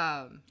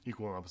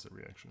 Equal and opposite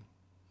reaction.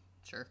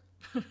 Sure.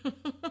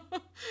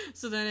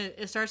 So then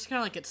it starts to kind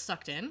of like get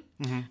sucked in.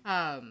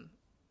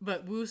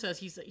 But Wu says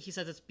he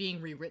says it's being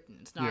rewritten.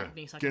 It's not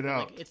being sucked in.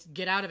 Like, it's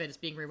get out of it. It's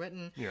being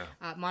rewritten. Yeah.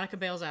 Monica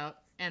bails out,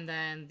 and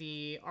then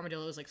the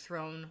Armadillo is like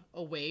thrown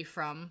away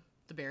from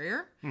the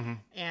barrier,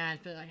 and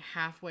like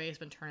halfway has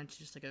been turned into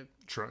just like a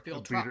truck,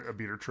 truck. A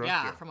beater truck.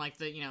 Yeah, from like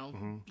the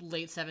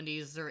late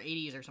 70s or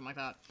 80s or something like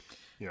that.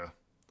 Yeah.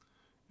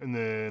 And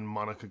then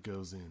Monica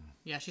goes in.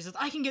 Yeah, she says,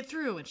 I can get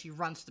through, and she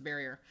runs to the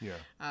barrier. Yeah.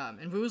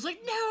 And Wu's like,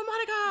 no,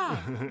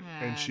 Monica!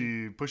 And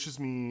she pushes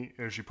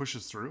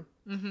through.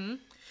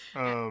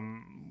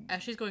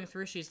 As she's going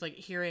through, she's like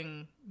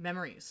hearing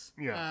memories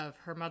of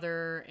her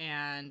mother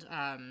and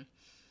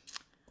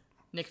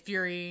Nick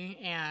Fury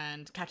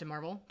and Captain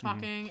Marvel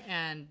talking,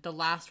 and the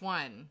last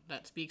one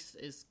that speaks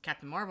is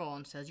Captain Marvel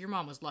and says, your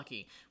mom was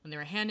lucky. When they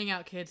were handing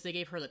out kids, they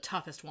gave her the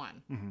toughest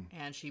one.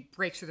 And she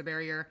breaks through the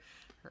barrier.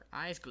 Her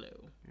eyes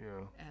glow.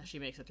 Yeah. As she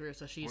makes it through,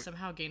 so she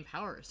somehow gained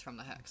powers from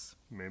the Hex.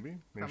 Maybe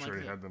she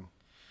already had them.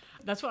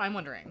 That's what I'm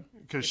wondering.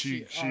 Because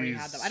she's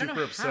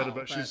super upset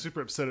about. She's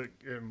super upset at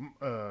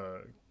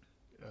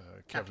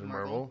Captain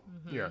Marvel.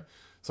 Yeah.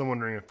 So I'm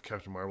wondering if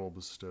Captain Marvel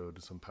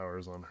bestowed some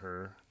powers on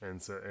her and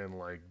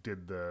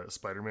did the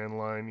Spider-Man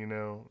line,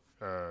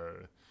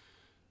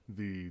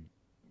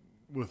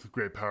 with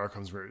great power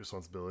comes great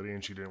responsibility,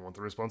 and she didn't want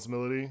the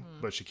responsibility,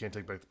 but she can't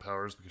take back the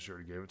powers because she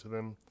already gave it to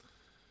them.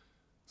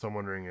 So I'm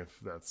wondering if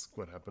that's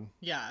what happened.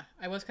 Yeah,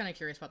 I was kind of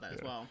curious about that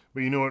as well.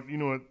 But you know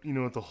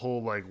what the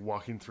whole like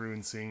walking through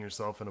and seeing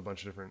yourself in a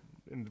bunch of different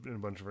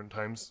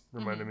times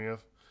reminded me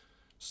of.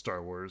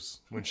 Star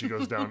Wars when she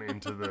goes down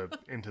into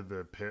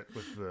the pit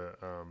with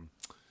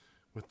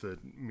the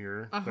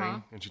mirror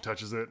thing, and she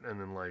touches it, and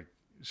then like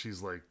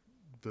she's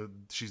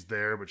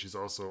there, but she's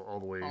also all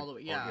the way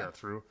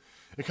through.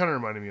 It kind of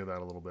reminded me of that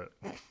a little bit.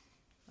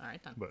 All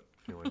right then. But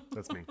anyway,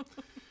 that's me.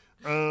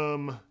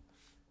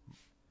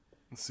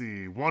 Let's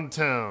see. Wanda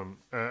Town.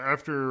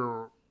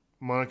 After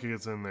Monica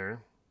gets in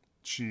there,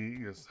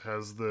 she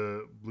has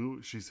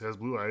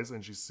blue eyes,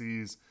 and she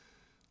sees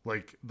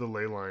like the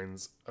ley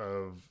lines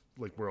of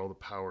like where all the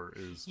power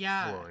is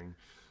flowing.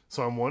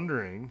 So I'm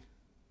wondering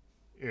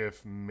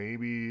if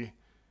maybe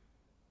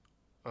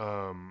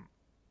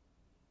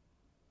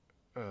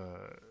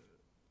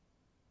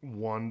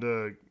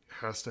Wanda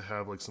has to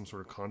have like some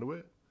sort of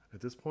conduit at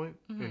this point,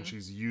 and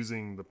she's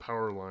using the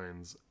power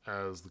lines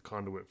as the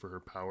conduit for her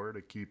power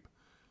to keep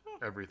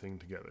everything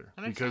together,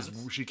 because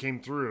sense. She came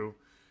through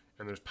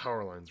and there's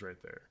power lines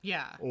right there.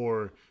 Yeah.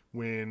 Or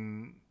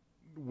when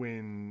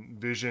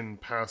Vision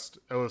passed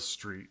Ellis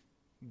Street,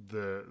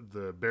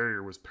 the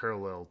barrier was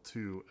parallel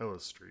to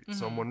Ellis Street.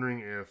 So I'm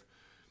wondering if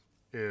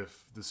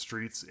the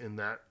streets in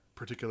that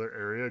particular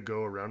area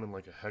go around in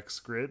like a hex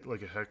grid,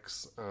 like a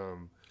hex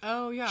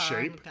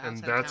shape, and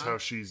that's how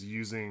she's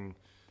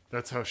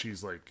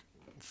like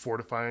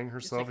fortifying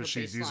herself, like is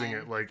she's using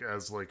it like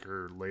as like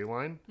her ley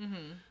line.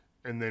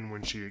 And then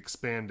when she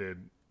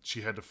expanded,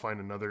 she had to find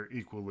another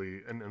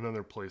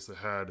place that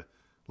had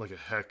like a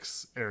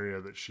hex area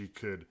that she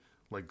could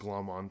like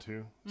glom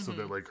onto, so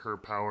that like her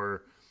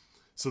power,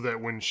 so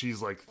that when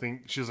she's like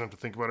she doesn't have to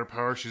think about her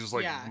power. She's just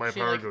like, my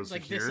power goes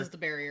like to here. This is the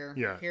barrier.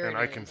 Yeah, here and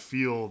I can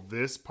feel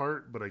this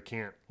part, but I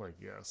can't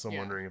So I'm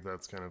wondering if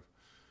that's kind of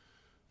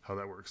how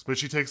that works. But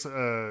she takes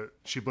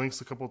she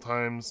blinks a couple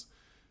times.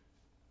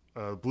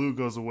 Blue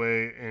goes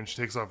away, and she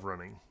takes off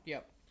running.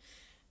 Yep.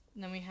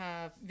 And then we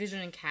have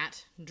Vision and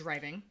Kat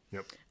driving.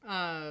 Yep.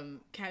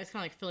 Kat is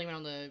kind of like filling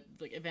around the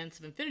like events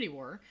of Infinity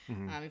War,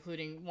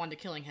 including Wanda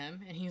killing him.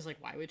 And he's like,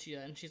 "Why would she?"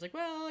 And she's like,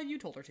 "Well, you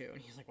told her to." And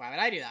he's like, "Why would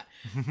I do that?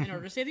 In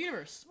order to save the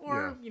universe,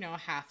 or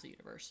half the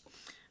universe."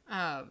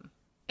 And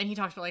he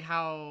talks about like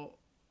how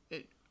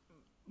it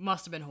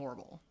must have been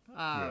horrible.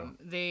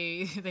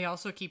 They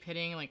also keep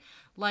hitting like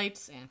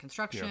lights and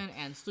construction,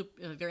 and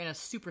they're in a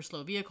super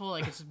slow vehicle,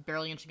 like it's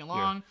barely inching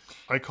along.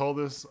 I call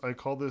this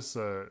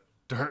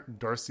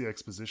Darcy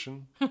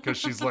exposition, because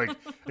she's like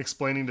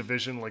explaining to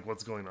Vision like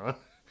what's going on,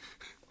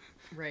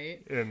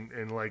 right?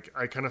 And like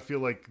I kind of feel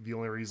like the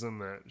only reason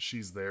that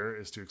she's there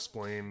is to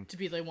explain, to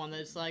be the one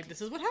that's like, this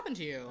is what happened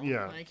to you.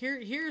 Like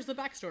here's the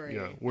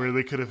backstory. Where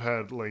they could have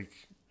had like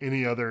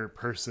any other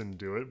person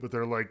do it, but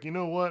they're like, you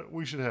know what,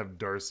 we should have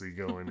Darcy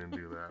go in and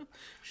do that.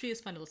 She is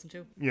fun to listen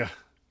to.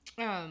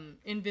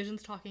 In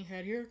Vision's talking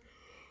head here.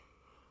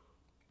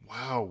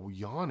 Wow,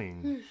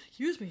 yawning.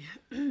 Excuse me.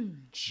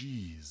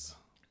 Jeez.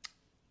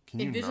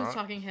 In Vision's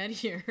talking head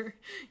here,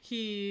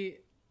 he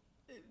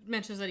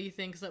mentions that he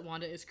thinks that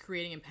Wanda is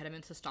creating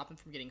impediments to stop him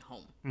from getting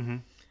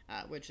home,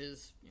 which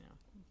is,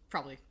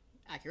 probably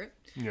accurate.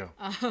 Yeah.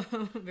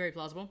 Very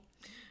plausible.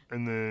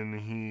 And then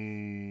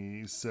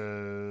he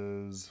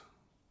says,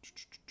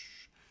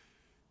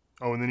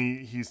 and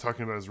then he's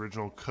talking about his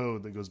original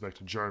code that goes back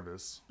to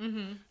Jarvis,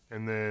 and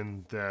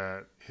then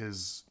that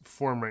his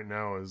form right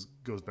now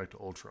goes back to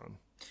Ultron.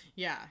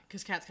 Yeah,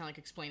 because Kat's kind of like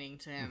explaining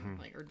to him,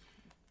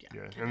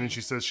 and then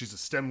she says she's a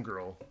STEM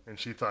girl, and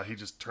she thought he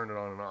just turned it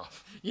on and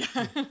off. Yeah.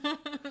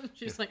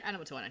 She's like, I know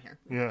what's going on here.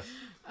 Yeah.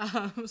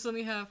 So then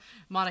we have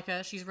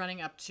Monica. She's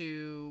running up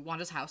to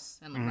Wanda's house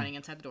and like running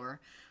inside the door.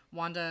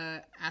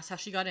 Wanda asks how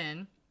she got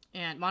in,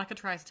 and Monica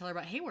tries to tell her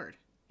about Hayward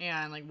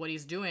and like what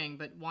he's doing,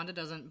 but Wanda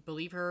doesn't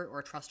believe her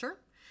or trust her.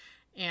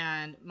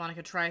 And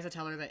Monica tries to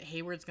tell her that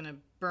Hayward's going to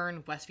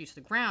burn Westview to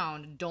the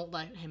ground. Don't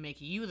let him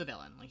make you the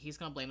villain. Like, he's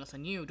going to blame this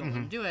on you. Don't let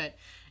him do it.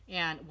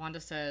 And Wanda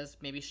says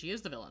maybe she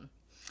is the villain.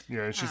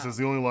 Yeah, and she says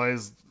the only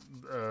lies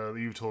that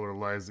you've told are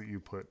lies that you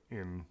put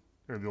in,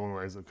 or the only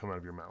lies that come out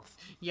of your mouth.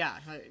 Yeah,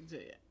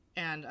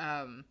 and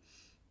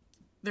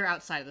they're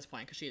outside at this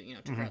point because she,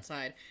 took her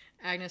outside.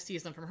 Agnes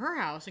sees them from her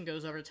house and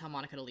goes over to tell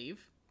Monica to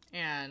leave.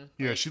 And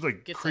she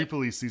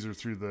creepily sees her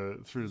through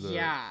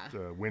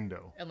the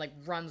window and like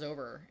runs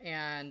over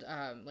and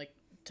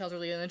tells her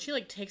to leave. And then she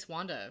takes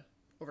Wanda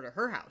over to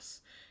her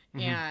house.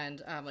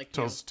 And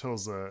tells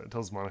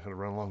Monica to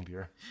run along,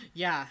 dear.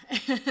 Yeah,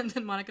 and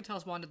then Monica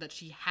tells Wanda that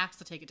she has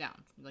to take it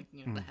down,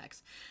 the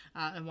hex.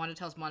 And Wanda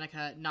tells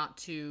Monica not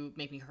to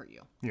make me hurt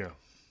you. Yeah,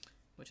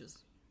 which is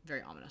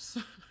very ominous.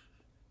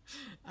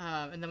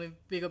 And then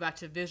we go back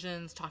to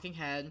Vision's talking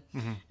head,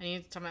 and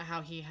he's talking about how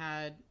he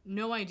had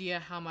no idea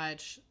how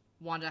much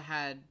Wanda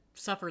had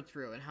suffered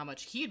through and how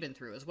much he had been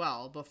through as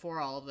well before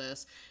all of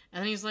this.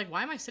 And then he's like,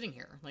 why am I sitting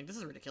here? Like, this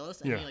is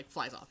ridiculous. And he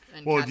flies off.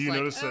 And well, Kat's do you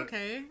notice that?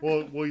 Okay.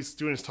 Well, he's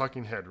doing his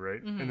talking head,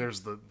 right? And there's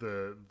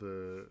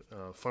the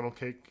funnel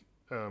cake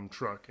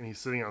truck, and he's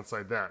sitting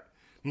outside that.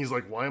 And he's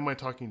like, why am I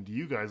talking to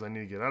you guys? I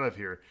need to get out of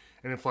here.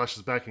 And it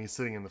flashes back and he's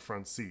sitting in the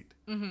front seat.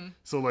 Mm-hmm.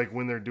 So like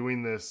when they're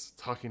doing this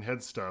talking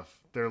head stuff,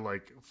 they're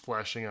like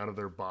flashing out of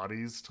their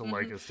bodies to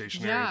like a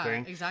stationary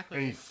thing. Exactly.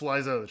 And he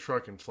flies out of the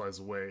truck and flies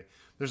away.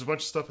 There's a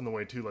bunch of stuff in the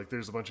way too. Like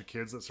there's a bunch of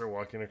kids that start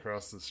walking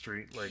across the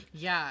street. Like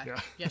yeah.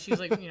 She's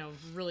like,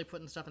 really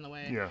putting stuff in the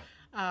way. Yeah.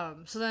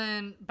 So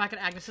then back at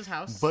Agnes's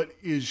house. But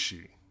is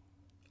she?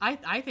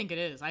 I think it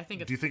is. I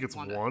think it's. Do you think it's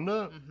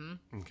Wanda?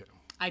 Mm-hmm. Okay.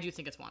 I do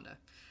think it's Wanda.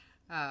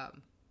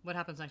 What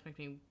happens next makes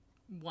me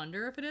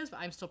wonder if it is, but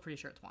I'm still pretty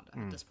sure it's Wanda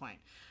at this point.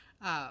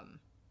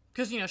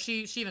 Because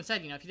she even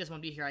said, if he doesn't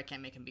want to be here, I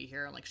can't make him be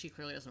here. Like she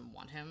clearly doesn't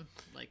want him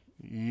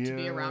to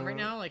be around right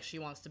now. Like she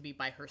wants to be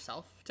by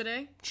herself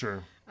today.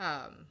 Sure.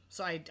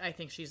 So I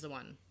think she's the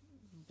one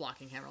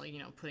blocking him,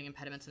 or putting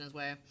impediments in his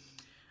way.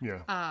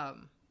 Yeah.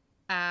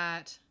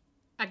 At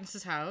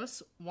Agnes's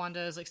house,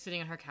 Wanda is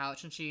sitting on her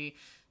couch and she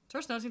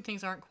starts noticing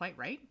things aren't quite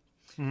right.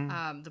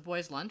 Mm-hmm. The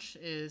boys' lunch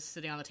is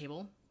sitting on the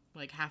table,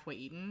 halfway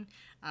eaten.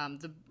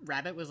 The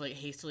rabbit was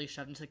hastily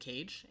shoved into the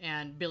cage,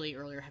 and Billy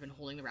earlier had been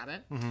holding the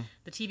rabbit. Mm-hmm.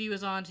 The TV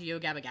was on to Yo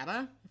Gabba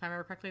Gabba, if I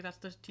remember correctly. That's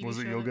the TV was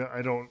show. Was it Yoga?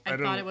 I don't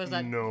thought it was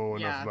that, know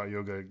enough about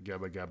Yoga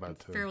Gabba Gabba. I'm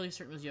fairly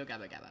certain it was Yo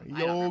Gabba Gabba.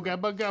 Yo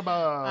Gabba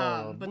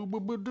Gabba.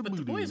 But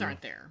the boys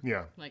aren't there.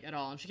 Yeah. At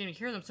all, and she can't even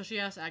hear them. So she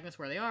asks Agnes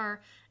where they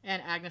are,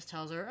 and Agnes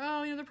tells her,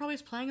 they're probably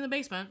just playing in the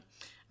basement.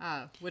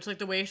 Which,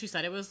 the way she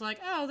said it was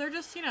they're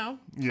just,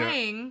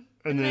 playing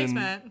in the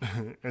basement.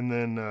 And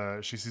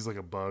then she sees,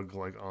 a bug,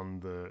 on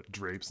the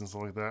drapes and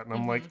stuff like that. And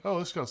I'm like, oh,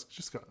 this guy's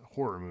just got a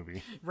horror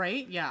movie.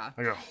 Right? Yeah.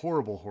 I got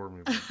horrible horror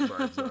movie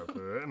vibes out of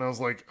it. And I was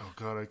like, oh,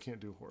 God, I can't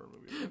do horror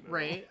movies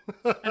right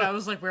now. And I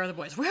was like, where are the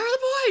boys? Where are the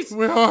boys?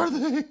 Where are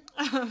they?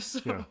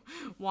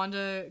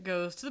 Wanda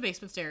goes to the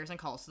basement stairs and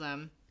calls to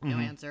them. No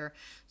answer.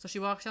 So she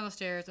walks down the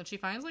stairs and she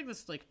finds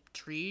this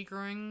tree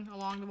growing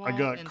along the wall. I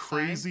got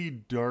crazy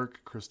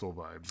dark crystal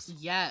vibes.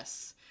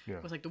 Yes. Yeah.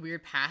 With the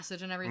weird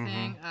passage and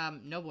everything.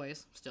 Mm-hmm. No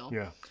boys still.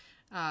 Yeah.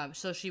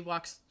 So she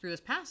walks through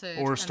this passage.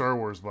 Or Star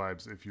Wars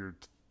vibes if you're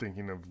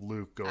thinking of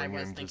Luke going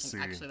in to see.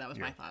 Actually, that was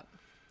my thought.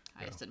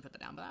 I just didn't put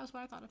that down, but that was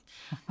what I thought of.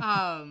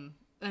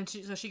 And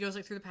she goes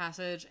through the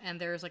passage, and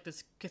there's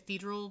this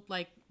cathedral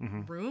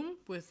room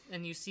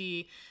and you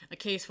see a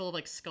case full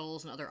of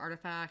skulls and other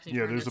artifacts. And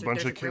there's a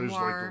bunch of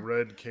there's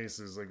red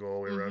cases that go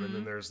all the way around, and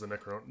then there's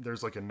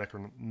there's a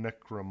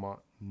Necronomicon.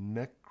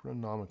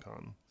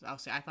 Oh,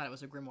 see, I thought it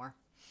was a grimoire.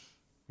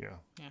 Yeah.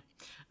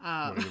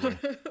 Anyway.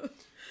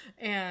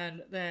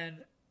 And then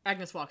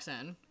Agnes walks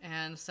in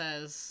and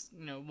says,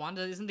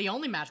 Wanda isn't the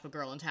only magical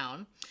girl in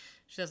town.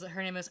 She says that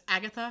her name is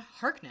Agatha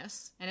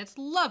Harkness, and it's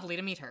lovely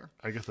to meet her.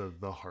 Agatha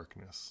the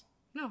Harkness.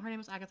 No, her name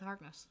is Agatha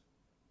Harkness.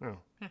 Oh.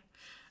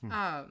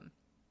 Yeah.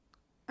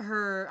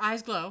 Her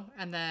eyes glow,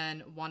 and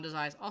then Wanda's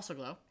eyes also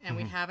glow, and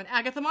we have an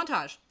Agatha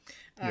montage,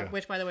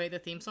 which, by the way, the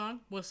theme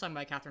song was sung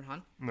by Kathryn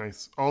Hahn.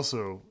 Nice.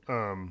 Also,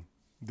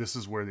 this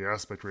is where the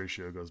aspect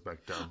ratio goes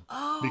back down.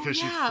 Oh, because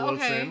she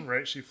floats in,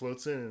 right? She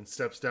floats in and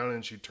steps down,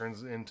 and she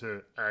turns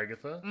into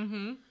Agatha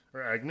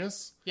or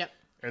Agnes. Yep.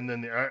 And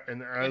then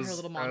as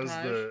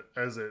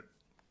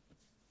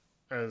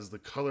the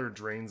color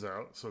drains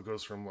out, so it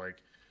goes from in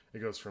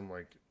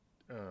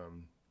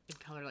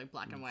color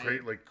black and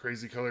white,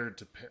 crazy color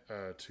to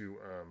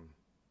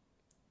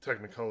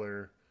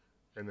Technicolor,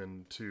 and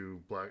then to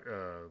black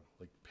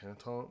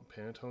Pantone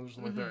or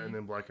something like that, and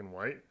then black and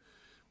white.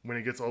 When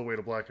it gets all the way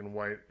to black and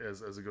white,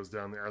 as it goes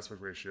down, the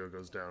aspect ratio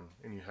goes down,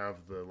 and you have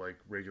the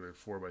regular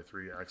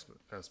 4:3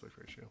 aspect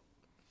ratio.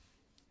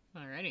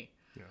 Alrighty.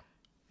 Yeah.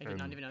 I did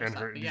not even notice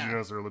that. Did you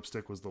notice her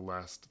lipstick was the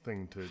last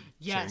thing to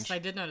Yes, change? I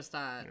did notice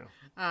that.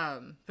 Yeah.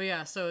 But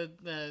yeah, so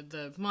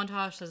the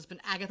montage says it's been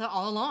Agatha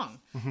all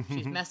along.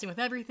 She's messing with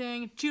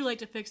everything. Too late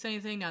to fix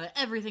anything now that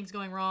everything's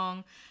going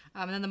wrong.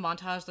 And then the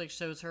montage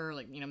shows her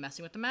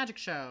messing with the magic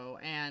show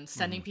and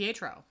sending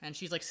Pietro, and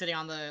she's sitting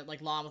on the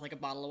lawn with a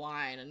bottle of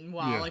wine, and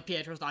while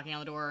Pietro's knocking on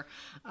the door,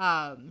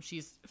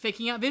 she's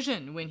faking out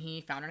Vision when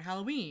he found her on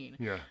Halloween.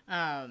 Yeah.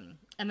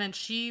 And then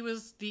she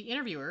was the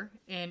interviewer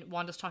in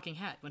Wanda's Talking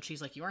Head when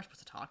she's like, "You aren't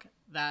supposed to talk."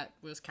 That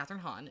was Kathryn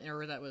Hahn,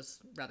 or that was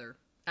rather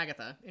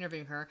Agatha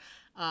interviewing her.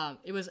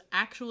 It was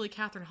actually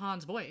Kathryn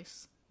Hahn's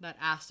voice that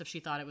asked if she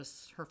thought it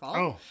was her fault.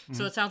 Oh,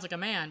 so it sounds like a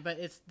man, but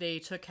they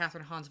took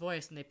Kathryn Hahn's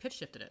voice and they pitch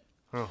shifted it.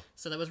 Oh,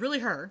 so that was really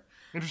her.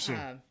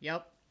 Interesting.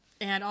 Yep.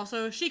 And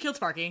also, she killed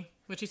Sparky,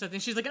 which she said.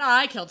 And she's like,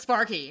 "I killed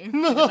Sparky." At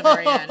the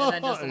very end, and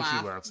then just laugh.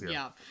 She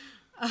laughs.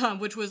 Yeah.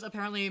 Which was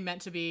apparently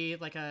meant to be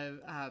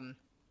a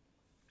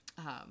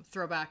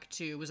throwback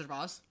to Wizard of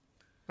Oz.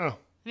 Oh.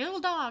 And a little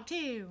dog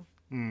too.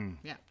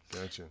 Yeah.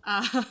 Gotcha.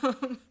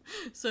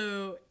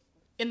 So,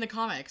 in the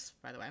comics,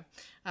 by the way,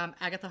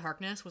 Agatha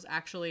Harkness was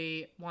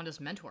actually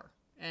Wanda's mentor,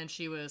 and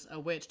she was a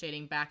witch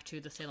dating back to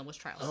the Salem witch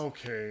trials.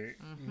 Okay.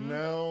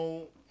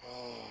 Now,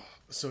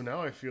 so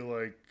now I feel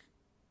like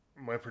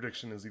my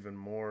prediction is even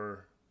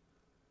more.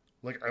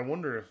 I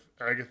wonder if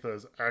Agatha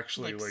is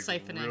actually really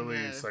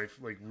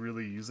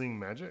really using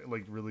magic,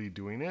 really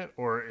doing it,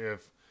 or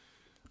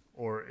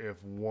or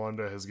if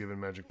Wanda has given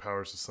magic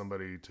powers to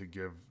somebody to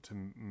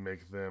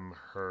make them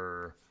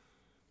her,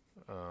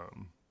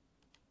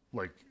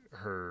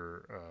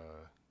 her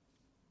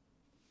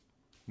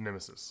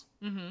nemesis.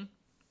 Mm-hmm.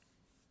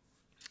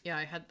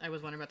 Yeah, I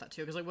was wondering about that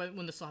too, because like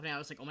when this was happening, I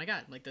was like, oh my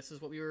god, like this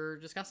is what we were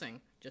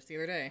discussing just the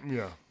other day.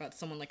 Yeah. About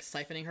someone like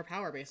siphoning her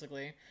power,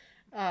 basically.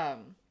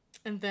 And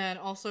then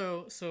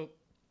also, so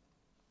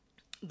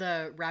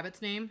the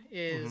rabbit's name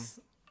is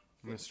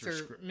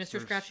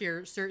Mr. Scratchy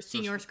or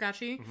Senior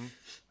Scratchy.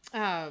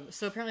 Mm-hmm.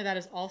 So apparently that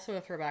is also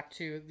a throwback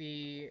to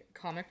the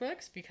comic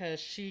books,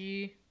 because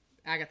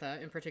Agatha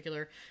in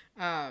particular,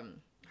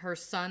 her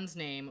son's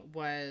name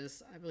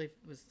was, I believe,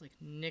 was like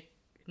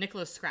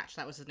Nicholas Scratch.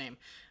 That was his name.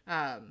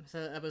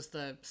 So that was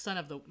the son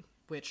of the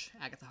witch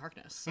Agatha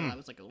Harkness. So that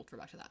was like a little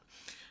throwback to that.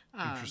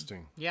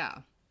 Interesting. Yeah.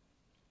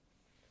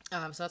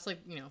 So that's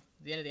like,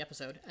 the end of the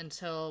episode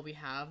until we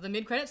have the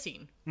mid-credit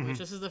scene, which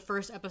this is the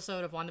first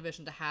episode of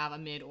WandaVision to have a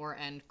mid or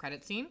end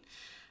credit scene.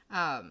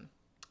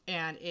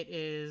 And it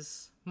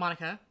is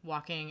Monica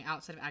walking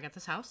outside of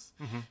Agatha's house.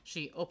 Mm-hmm.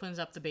 She opens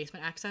up the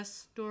basement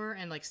access door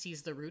and like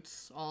sees the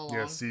roots all along.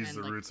 Yeah, sees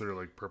the roots that are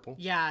like purple.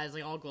 Yeah, it's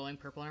like all glowing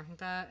purple and everything like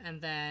that. And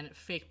then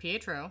fake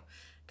Pietro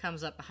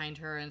comes up behind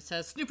her and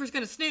says, "Snooper's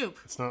gonna snoop."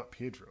 It's not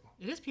Pietro.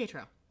 It is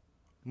Pietro.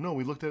 No,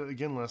 we looked at it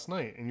again last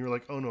night and you were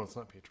like, "Oh no, it's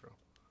not Pietro."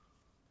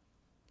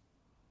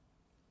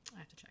 I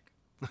have to check.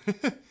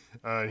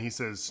 And he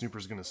says,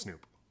 "Snooper's gonna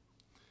snoop."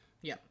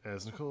 Yeah.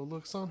 As Nicole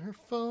looks on her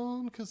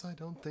phone, because I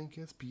don't think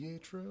it's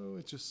Pietro.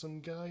 It's just some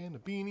guy in a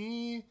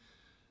beanie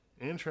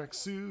and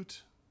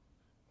tracksuit.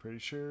 Pretty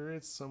sure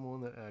it's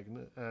someone that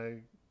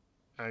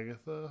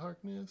Agatha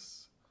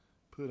Harkness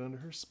put under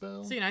her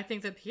spell. See, and I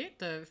think that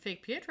the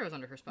fake Pietro is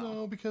under her spell.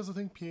 No, because I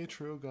think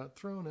Pietro got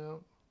thrown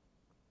out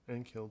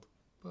and killed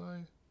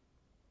by...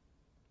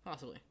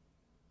 Possibly.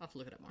 I'll have to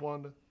look it up more.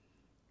 Wanda.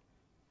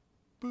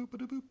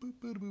 Boop-a-da-boop,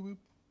 boop-a-da-boop.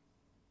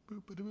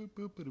 Boop-a-da-boop,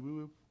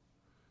 boop-a-da-boop.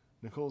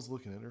 Nicole's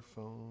looking at her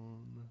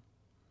phone.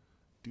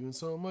 Doing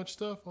so much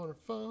stuff on her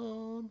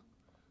phone.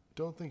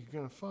 Don't think you're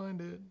going to find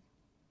it.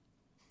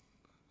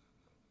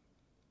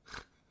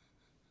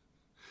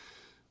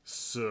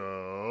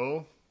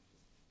 So,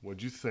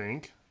 what'd you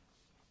think?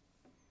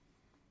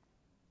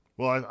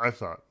 Well, I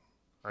thought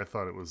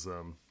it was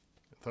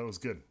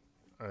good.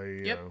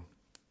 Yep.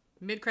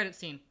 Mid-credit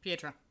scene,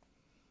 Pietro.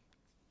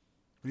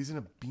 But he's in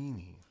a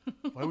beanie.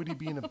 Why would he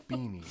be in a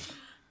beanie?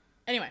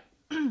 Anyway.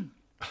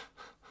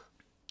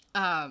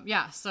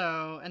 Yeah,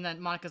 so, and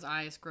then Monica's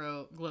eyes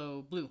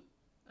glow blue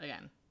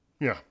again.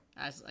 Yeah.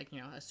 As, like,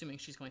 assuming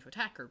she's going to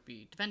attack or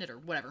be defended or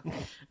whatever.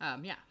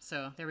 Yeah,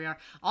 so there we are.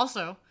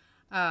 Also,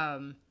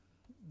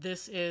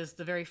 this is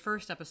the very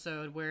first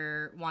episode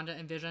where Wanda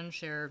and Vision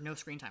share no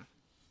screen time.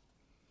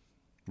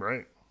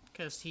 Right.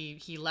 Because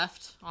he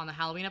left on the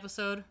Halloween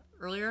episode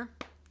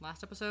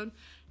last episode,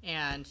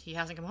 and he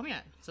hasn't come home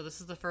yet. So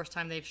this is the first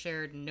time they've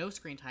shared no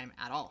screen time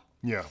at all.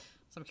 Yeah.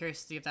 So I'm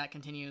curious to see if that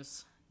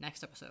continues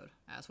next episode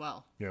as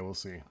well. Yeah, we'll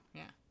see.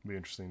 Yeah. It'll be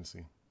interesting to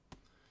see.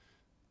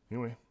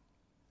 Anyway,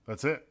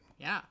 that's it.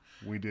 Yeah.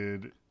 We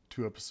did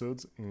 2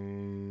 episodes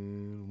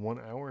in 1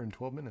 hour and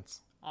 12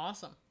 minutes.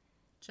 Awesome.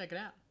 Check it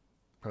out.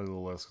 Probably a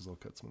little less because I'll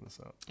cut some of this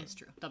out. It's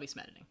true. There'll be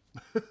some editing.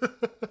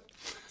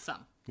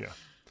 Some. Yeah.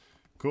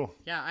 Cool.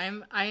 Yeah, I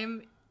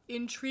am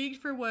intrigued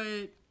for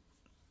what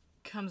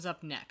comes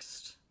up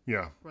next.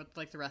 Yeah. What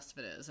like the rest of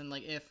it is, and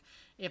like if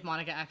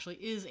Monica actually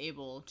is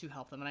able to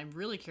help them, and I'm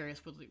really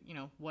curious with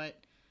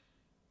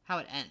how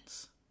it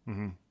ends.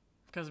 Mm-hmm.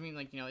 Because I mean,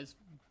 like is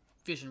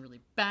Vision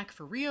really back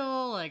for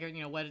real? Like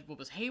what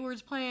was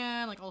Hayward's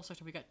plan? Like all this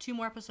stuff. We got 2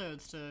 more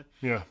episodes to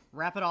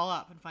wrap it all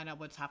up and find out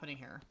what's happening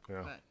here.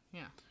 Yeah. But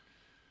yeah.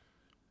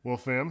 Well,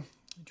 fam,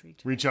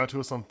 intrigued. Reach out to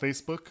us on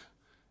Facebook.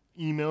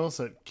 Email us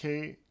at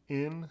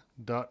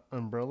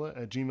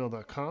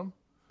kn.umbrella@gmail.com.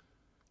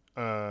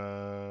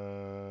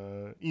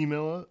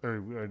 Email,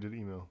 or I did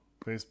email.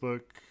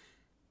 Facebook.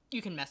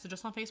 You can message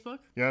us on Facebook.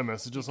 Yeah,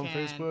 message us on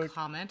Facebook.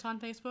 Comment on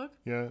Facebook.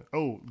 Yeah.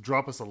 Oh,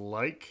 drop us a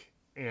like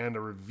and a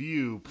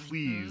review,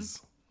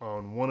 please,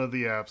 on one of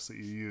the apps that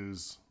you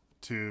use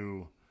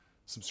to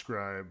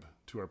subscribe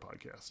to our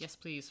podcast. Yes,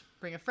 please.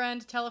 Bring a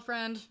friend, tell a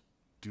friend.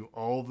 Do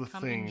all the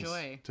things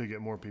enjoy. To get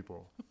more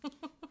people.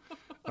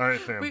 All right,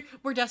 fam.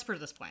 We're desperate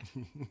at this point.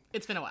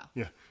 It's been a while.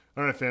 Yeah.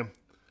 All right, fam.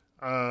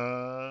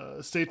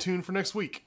 Stay tuned for next week.